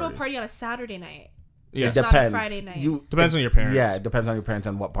you damn can go to a parties. party on a Saturday night. Yeah. It's It not a depends. Friday night. You Depends on your parents. Yeah, it depends on your parents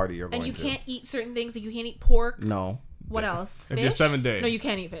and what party you're going And you to. can't eat certain things. Like you can't eat pork. No. What else? If Fish? you're 7 day. No, you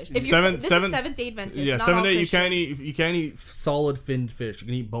can't eat fish. If Seven- you're this seven- is 7th-day Adventist. Yeah, not 7 all Day. You Christians. can't eat solid finned fish. You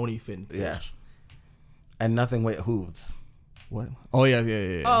can eat bony finned fish. Yeah. And nothing with hooves. What? Oh yeah.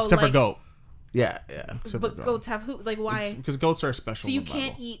 Oh, Except like- for goat. Yeah. But goats have who? Like why? Because goats are special. So you in the Bible.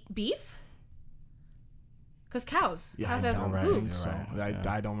 can't eat beef? Because cows. Yeah, cows I have don't right, hooves. So you're right,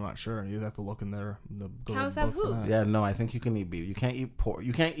 I don't. I'm not sure. You have to look in there. Cows have hooves. Yeah, no, I think you can eat beef. You can't eat pork.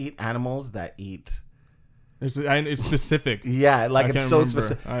 You can't eat animals that eat. It's specific. Yeah, like I it's can't so remember.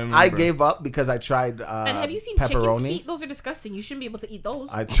 specific. I I remember. gave up because I tried And have you seen chickens' pepperoni. feet? Those are disgusting. You shouldn't be able to eat those.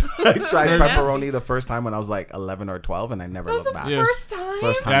 I tried They're pepperoni the first time when I was like 11 or 12, and I never that was looked the back. Yes. first time.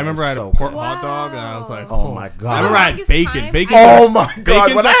 First time. Yeah, I remember I had so a pork good. hot dog, and I was like, Oh my God. I remember I had Longest bacon. time? Bacon. Oh my God!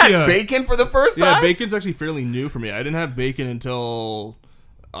 Bacon's When I actually had a- bacon for the first Yeah, time. bacon's actually fairly new for me. I didn't have bacon until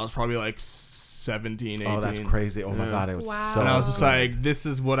I was probably like 17, 18. Oh, that's crazy! Oh my Yeah. God, it was Wow. so. And I was just good. like, this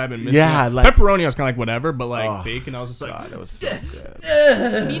is what I've been missing. Yeah, like- pepperoni, I was kind of like, whatever, but like Oh, bacon, I was just like, God, it was so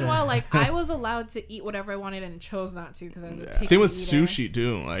good. Meanwhile, like I was allowed to eat whatever I wanted and chose not to because I was a picky same with eater. sushi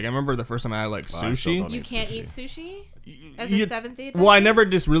too. Like I remember the first time I had like Oh, I still sushi. don't You eat can't sushi. eat sushi as You- a 7th-day. Well, I never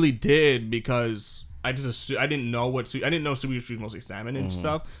just really did because I just I didn't know what I didn't know sushi was mostly salmon and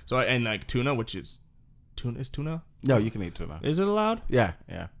stuff. So and like tuna, which is tuna. No, you can eat tuna. Is it allowed? Yeah.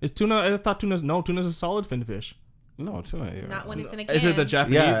 Is tuna? I thought tuna's a solid fin fish. No, tuna. Yeah. Not when it's in a can. Is it the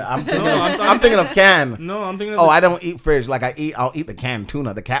Japanese? Yeah, I'm thinking, No, I'm thinking of can. No, I'm thinking. Of Oh, I don't eat fish. Like I'll eat the canned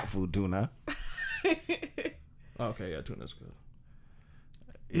tuna, the cat food tuna. Okay, yeah, tuna's good.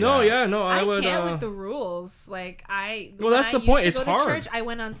 No, yeah, no, I would. can't with the rules. Like Well, that's the point. It's hard. Church, I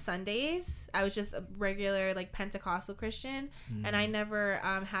went on Sundays. I was just a regular like Pentecostal Christian, and I never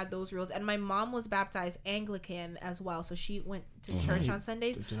had those rules. And my mom was baptized Anglican as well, so she went to church on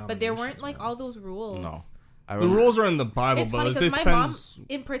Sundays. But there weren't like all those rules. No. The rules are in the Bible, It's but funny it because just my mom, depends.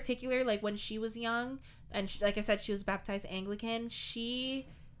 in particular, like when she was young, and like I said, she was baptized Anglican. She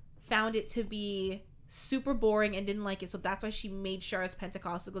found it to be super boring and didn't like it, so that's why she made sure as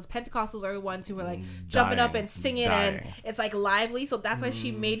Pentecostal, because Pentecostals are the ones who were like jumping up and singing and it's like lively, so that's why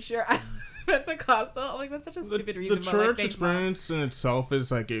she made sure I was Pentecostal. I'm like, that's such a stupid reason. The but, church like, thanks, experience in itself is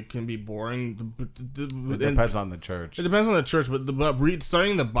like it can be boring. It depends on the church. It depends on the church, but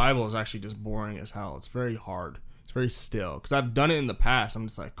studying the Bible is actually just boring as hell. It's very hard. It's very still. Because I've done it in the past. I'm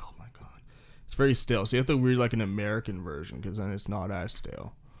just like, oh my god, it's very still. So you have to read like an American version because then it's not as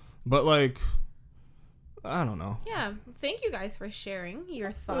stale. But like, I don't know. Yeah, thank you guys for sharing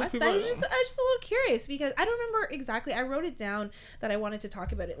your thoughts. people I was just a little curious because I don't remember exactly. I wrote it down that I wanted to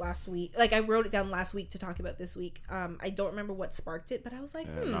talk about it last week. Like I wrote it down last week to talk about this week. I don't remember what sparked it, but I was like,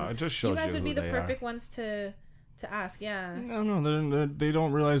 no, it just shows you guys would be who the they perfect ones to ask. Yeah. I don't know. They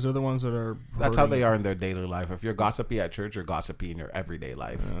don't realize they're the ones that are. That's how hurting. they are in their daily life. If you're gossipy at church, you're gossipy in your everyday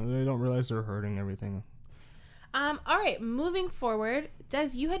life. They don't realize they're hurting everything. All right, moving forward,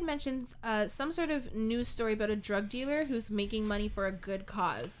 Des, you had mentioned some sort of news story about a drug dealer who's making money for a good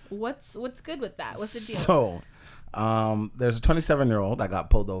cause. What's good with that? What's the deal? So, there's a 27-year-old that got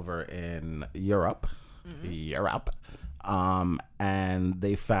pulled over in Europe, and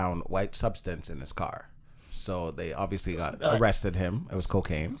they found white substance in his car. So they obviously arrested him. It was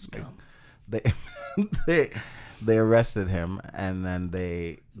cocaine. They arrested him, and then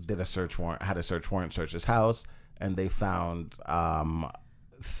they did a search warrant, search his house, and they found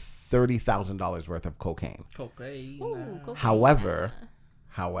 $30,000 worth of cocaine. Ooh, cocaine.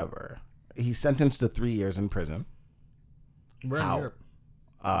 However, he's sentenced to 3 years in prison. We're in How? Europe.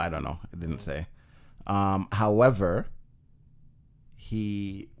 I don't know. It didn't say. However,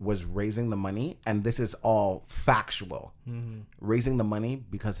 he was raising the money, and this is all factual. Raising the money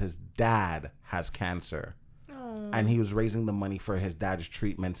because his dad has cancer. And he was raising the money for his dad's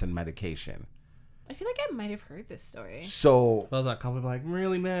treatments and medication. I feel like I might have heard this story. So I was like, couple like,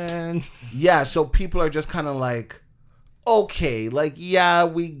 really, man? yeah, so people are just kind of like, okay, like, yeah,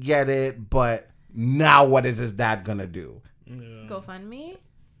 we get it, but now what is his dad gonna do? GoFundMe?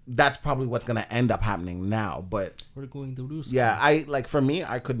 That's probably what's gonna end up happening now. But We're going to do something. yeah, for me,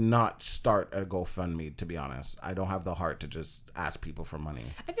 I could not start a GoFundMe, to be honest. I don't have the heart to just ask people for money.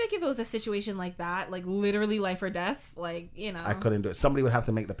 I feel like if it was a situation like that, like literally life or death, like, you know. I couldn't do it. Somebody would have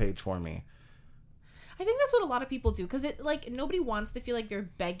to make the page for me. I think that's what a lot of people do, because it like nobody wants to feel like they're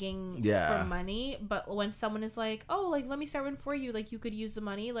begging for money, but when someone is like, oh, like let me start one for you, like you could use the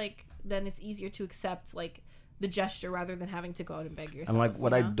money, like then it's easier to accept like the gesture rather than having to go out and beg yourself. And like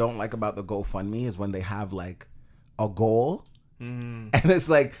what I don't like about the GoFundMe is when they have like a goal and it's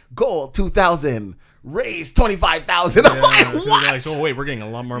like goal 2,000, raise 25,000. I'm like, what? Like, oh wait, we're getting a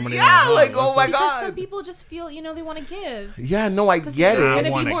lot more money. Yeah, than like, oh my because god. some people just feel, you know, they want to give. Yeah, no, I get There's it. gonna be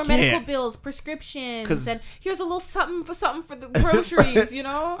wanna more give. medical bills, prescriptions, 'Cause- and here's a little something for the groceries, you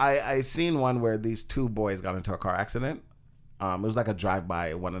know. I seen one where these two boys got into a car accident. It was like a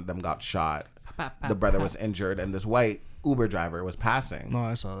drive-by. One of them got shot. The brother was injured, and this white Uber driver was passing. No,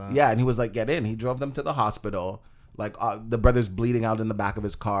 I saw that. Yeah, and he was like, get in. He drove them to the hospital. Like, the brother's bleeding out in the back of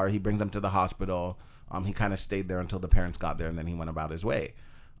his car. He brings them to the hospital. He kind of stayed there until the parents got there, and then he went about his way.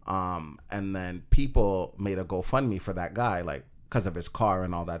 And then people made a GoFundMe for that guy, like, because of his car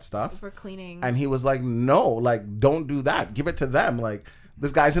and all that stuff. For cleaning. And he was like, no, like, don't do that. Give it to them. Like,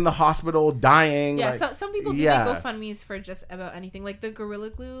 this guy's in the hospital dying. Yeah, like, some people do make GoFundMes for just about anything. Like the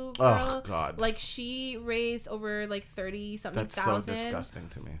Gorilla Glue girl. Oh, God. Like she raised over like 30-something That's thousand. so disgusting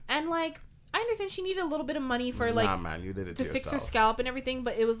to me. And like I understand she needed a little bit of money for like Nah, man, you did it to to fix her yourself. scalp and everything,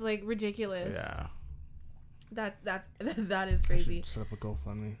 but it was like ridiculous. Yeah. That is crazy. Set up a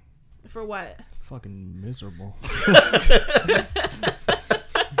GoFundMe. For what? Fucking miserable.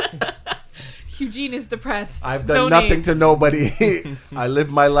 Eugene is depressed. I've done Donate. nothing to nobody. I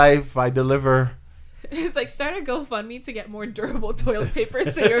live my life. I deliver. It's like start a GoFundMe to get more durable toilet paper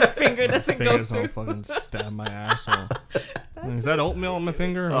so your finger doesn't go Fingers through. don't fucking stab my asshole. Is that oatmeal on my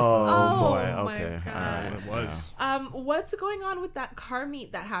finger? Oh, boy. my Okay. God. All right. It was. What's going on with that car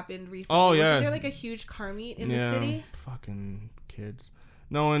meet that happened recently? Oh, yeah. Wasn't there like a huge car meet in the city? Fucking kids.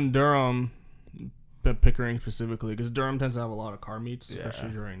 No, in Durham, but Pickering specifically, because Durham tends to have a lot of car meets,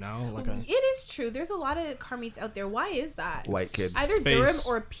 especially right now. Like It is true. There's a lot of car meets out there. Why is that? White kids. Either Space. Durham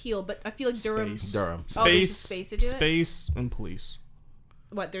or Peel, but I feel like Durham. Space. Durham. Oh, there's Space, a space to do it? space, and police.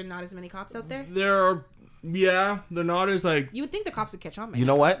 What? There are not as many cops out there. They're not as like. You would think the cops would catch on. You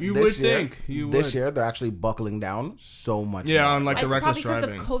know what? You This would year- think. This year they're actually buckling down so much. Yeah, more. on like the reckless probably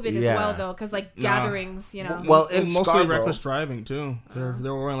driving. because of COVID as Yeah. well, though, because like gatherings, you know. Well, in mostly Scarborough, reckless driving too. They're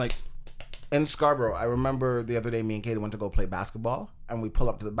wearing like. in Scarborough, I remember the other day me and Katie went to go play basketball, and we pull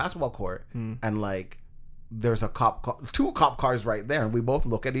up to the basketball court, and like there's a two cop cars right there, and we both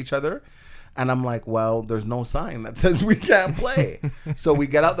look at each other. And I'm like, well, there's no sign that says we can't play. So we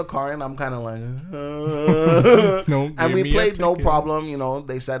get out the car, and I'm kind of like, No, and we give me a played no ticket. problem. You know,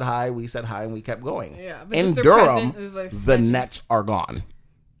 they said hi, we said hi, and we kept going. Yeah, but In just their Durham, presence is, like, the such a- nets are gone.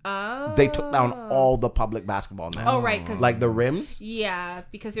 Oh. They took down all the public basketball nets. Oh, right, 'cause- like the rims. Yeah,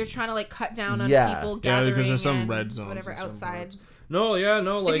 because they're trying to like cut down on Yeah. people Yeah, gathering. because there's some and red zones. whatever and some outside. reds. No,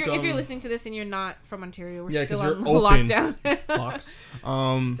 like If you're listening to this and you're not from Ontario, we're Yeah, 'cause still on they're open. lockdown. Fox.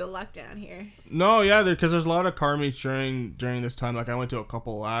 Still locked down here. No, yeah, because there's a lot of car meets during this time. Like I went to a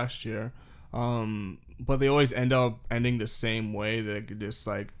couple last year, but they always end up ending the same way. They could just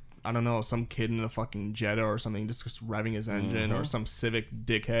like I don't know, some kid in a fucking Jetta or something just revving his engine, or some Civic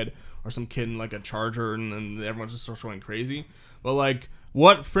dickhead, or some kid in like a Charger, and then everyone's just going crazy. But like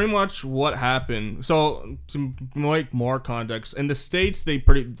what happened, so to make more context, in the States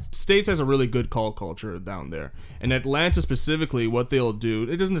States has a really good call culture down there. In Atlanta specifically, what they'll do,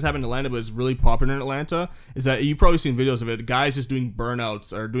 it doesn't just happen in Atlanta, but it's really popular in Atlanta, is that you've probably seen videos of it, guys just doing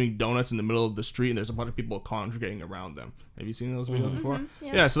burnouts or doing donuts in the middle of the street, and there's a bunch of people congregating around them. Have you seen those videos before?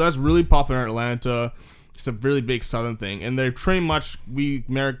 Yeah, so that's really popular in Atlanta. It's a really big Southern thing, and they're pretty much, we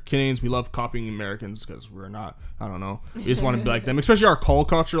Canadians, we love copying Americans because we're not. I don't know. We just want to be like them, especially our call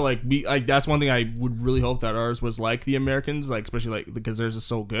culture. Like that's one thing I would really hope that ours was like the Americans, like especially like because theirs is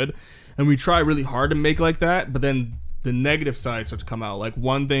so good, and we try really hard to make like that. But then the negative side starts to come out. Like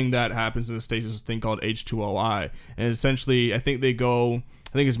one thing that happens in the States is a thing called H2OI, and essentially I think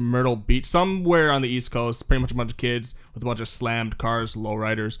it's Myrtle Beach, somewhere on the East Coast, pretty much a bunch of kids with a bunch of slammed cars,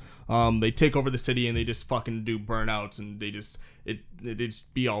 lowriders. They take over the city and they just fucking do burnouts, and they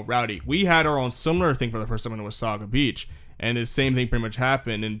just be all rowdy. We had our own similar thing for the first time in Wasaga Beach, and the same thing pretty much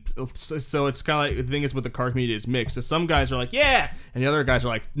happened. And so it's kind of like, the thing is with the car community is mixed. So some guys are like, yeah, and the other guys are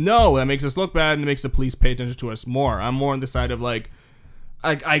like, no, that makes us look bad and it makes the police pay attention to us more. I'm more on the side of like,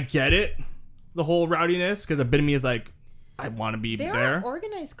 I get it, the whole rowdiness, because a bit of me is like, I want to be There there. are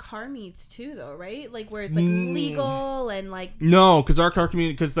organized car meets too, though, right? Like where it's like legal and like. No, because our car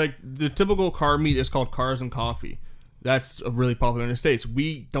community, because like the typical car meet is called Cars and Coffee. That's really popular in the States.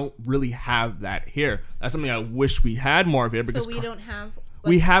 We don't really have that here. That's something I wish we had more of here, because So we don't have.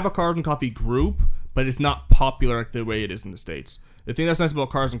 we have a Cars and Coffee group, but it's not popular like the way it is in the States. The thing that's nice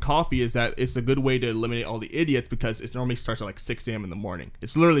about Cars and Coffee is that it's a good way to eliminate all the idiots, because it normally starts at like 6 a.m. in the morning.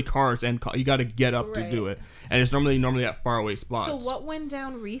 It's literally cars and you got to get up to do it, and it's normally at faraway spots. So what went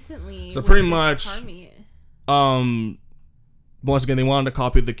down recently? So with pretty this much, car meet? Once again, they wanted to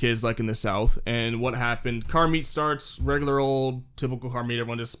copy the kids like in the South, and what happened? Car meet starts, regular old typical car meet.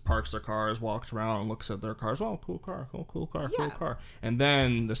 Everyone just parks their cars, walks around, looks at their cars. Oh, cool car, cool car. And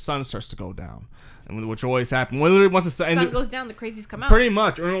then the sun starts to go down, and which always happens. Once the sun goes down, the crazies come out. Pretty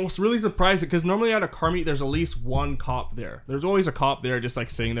much. And I was really surprised because normally at a car meet, there's at least one cop there. There's always a cop there, just like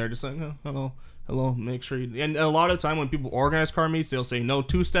sitting there, just like, oh, hello, make sure you. And a lot of the time when people organize car meets, they'll say no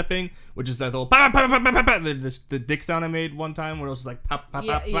two-stepping, which is that they'll the dick sound I made one time where it was just like pop, pop,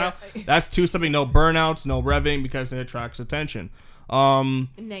 pop, pop. That's two-stepping, no burnouts, no revving, because it attracts attention.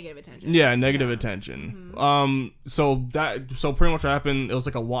 Negative attention. Yeah, negative attention. So pretty much what happened, it was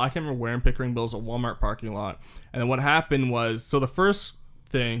like I can't remember where in Pickering, but it was a Walmart parking lot. And then what happened was, so the first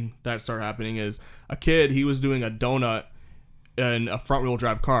thing that started happening is a kid, he was doing a donut in a front wheel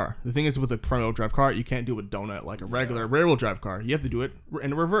drive car. The thing is, with a front wheel drive car, you can't do a donut like a regular rear wheel drive car. You have to do it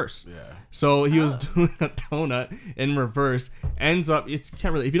in reverse. Yeah. So he was doing a donut in reverse. Ends up, you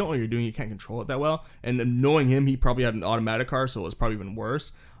can't really, if you don't know what you're doing, you can't control it that well. And knowing him, he probably had an automatic car, so it was probably even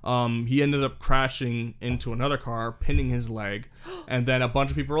worse. He ended up crashing into another car, pinning his leg, and then a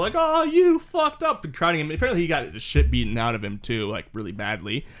bunch of people were like, "Oh, you fucked up!" and crowding him. Apparently, he got the shit beaten out of him too, like really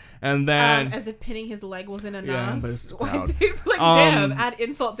badly. And then, as if pinning his leg wasn't enough. Yeah, but it's the crowd. Like, damn, add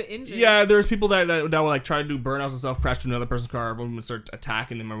insult to injury. Yeah, there's people that would like try to do burnouts and stuff, crash to another person's car, everyone would start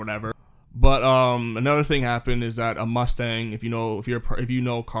attacking them or whatever. But another thing happened is that a Mustang, if you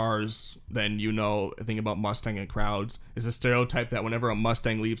know cars, then you know a thing about Mustang and crowds. Is a stereotype that whenever a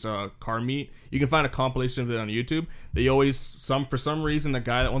Mustang leaves a car meet, you can find a compilation of it on YouTube. They always for some reason, the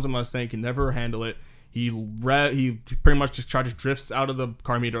guy that owns a Mustang can never handle it. He pretty much just drifts out of the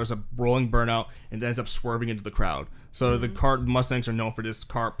car meet, or as a rolling burnout, and ends up swerving into the crowd. So the Mustangs are known for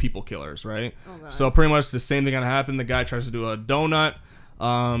just people killers, right? Oh, God. So pretty much the same thing gonna happen. The guy tries to do a donut.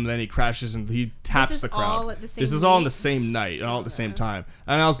 Then he crashes and he taps is the crowd. all at the same This is all on week? the same night, all at the same time.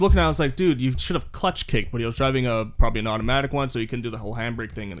 And I was looking, I was like, dude, you should have clutch kicked, but he was driving probably an automatic one, so he couldn't do the whole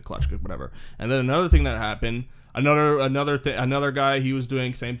handbrake thing and the clutch kick, whatever. And then another thing that happened, another guy, he was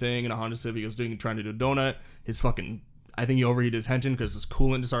doing same thing in a Honda Civic. He was trying to do a donut. His fucking, I think he overheated his engine because his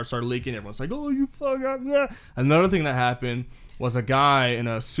coolant started leaking. Everyone's like, oh, you fuck up, yeah. Another thing that happened was a guy in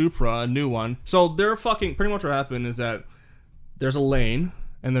a Supra, a new one. So they're fucking, pretty much what happened is that there's a lane,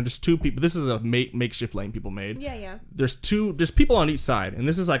 and there's two people. This is a makeshift lane people made. Yeah. There's people on each side, and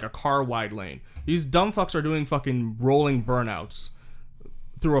this is like a car wide lane. These dumb fucks are doing fucking rolling burnouts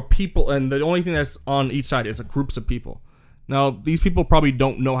through a people, and the only thing that's on each side is groups of people. Now, these people probably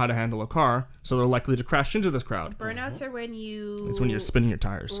don't know how to handle a car, so they're likely to crash into this crowd. Burnouts are when you... It's when you're spinning your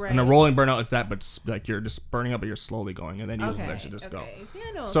tires. Right. And a rolling burnout is that, but it's like you're just burning up, but you're slowly going, and then you eventually just go. See,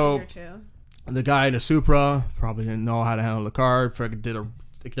 I know So- a thing or two. The guy in a Supra probably didn't know how to handle the car. Did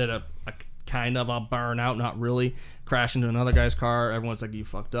a kind of a burnout, not really. Crashed into another guy's car. Everyone's like, you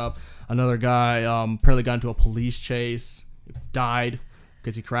fucked up. Another guy apparently got into a police chase. Died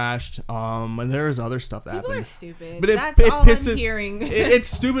because he crashed. And there's other stuff that People happened. are stupid. But That's all I'm hearing. It's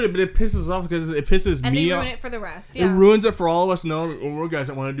stupid, but it pisses off because it pisses and me they off. ruin it for the rest. It Yeah. ruins it for all of us. We're guys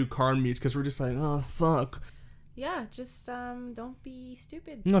that want to do car meets because we're just like, oh fuck. Yeah, just don't be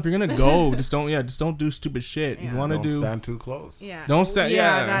stupid. No, if you're gonna go, just don't do stupid shit. Yeah. You want to Don't do. stand too close. Yeah. Don't stand.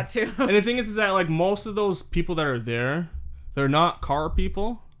 Yeah, that too. And the thing is that like most of those people that are there, they're not car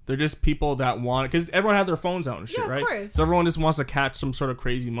people. They're just people that want, because everyone had their phones out and shit, Yeah, of right? course. So everyone just wants to catch some sort of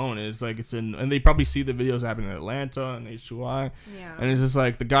crazy moment. It's like and they probably see the videos happening in Atlanta and H2I. Yeah. And it's just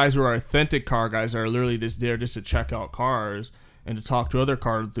like the guys who are authentic car guys are literally just there just to check out cars and to talk to other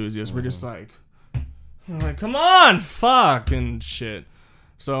car enthusiasts. We're just like, come on, fuck and shit.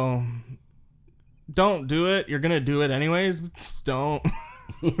 So don't do it. You're gonna do it anyways. Don't.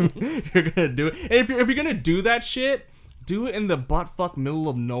 You're gonna do it. And if you're gonna do that shit, do it in the buttfuck middle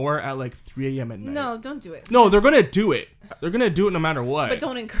of nowhere at like 3 a.m. at night. No, don't do it. No, they're gonna do it. They're gonna do it no matter what. But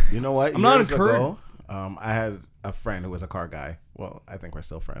don't encourage. You know what? I'm not Years encouraged. ago, I had a friend who was a car guy. Well, I think we're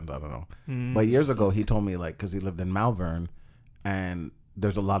still friends. I don't know. Mm. But years ago, he told me, like, because he lived in Malvern, and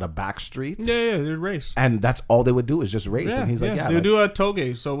there's a lot of back streets. Yeah, they race. And that's all they would do is just race. And he's like, yeah. they like- do a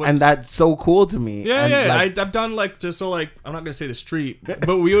toge. So and that's so cool to me. yeah, and yeah. like, I've done like just so like I'm not gonna say the street,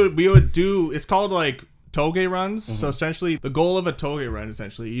 but we would do. It's called like toge runs. Mm-hmm. So essentially, the goal of a toge run,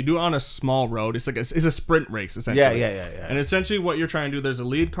 essentially, you do it on a small road. It's like it's a sprint race, essentially. Yeah. And essentially, what you're trying to do, there's a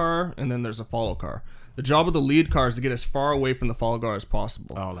lead car and then there's a follow car. The job of the lead car is to get as far away from the follow car as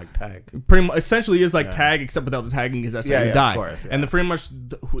possible. oh, like tag. Pretty much, essentially, is like tag, except without the tagging, because that's how you of die. course, yeah. And pretty much,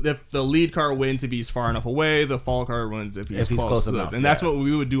 if the lead car wins if he's far enough away, the follow car wins if he's close to enough. it. And that's yeah. what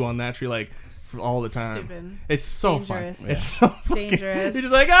we would do on that tree, like all the time. Stupid. It's so Dangerous. fun. It's so fucking, Dangerous. You're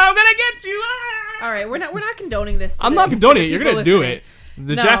just like, oh, I'm gonna get you. Ah! All right, we're not condoning this. I'm not condoning it. You're gonna do it.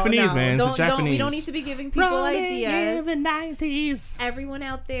 The Japanese, man. It's the Japanese. We don't need to be giving people ideas. the 90s. Everyone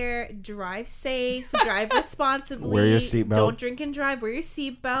out there, drive safe, drive responsibly. Wear your seatbelt. Don't drink and drive. Wear your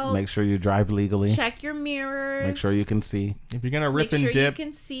seatbelt. Make sure you drive legally. Check your mirrors. Make sure you can see. If you're gonna Make rip and sure dip, you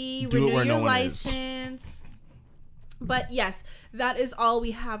can see. do it Renew where your no one is. license. But yes, that is all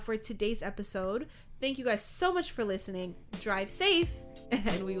we have for today's episode. Thank you guys so much for listening. Drive safe,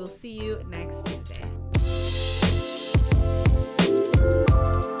 and we will see you next Tuesday.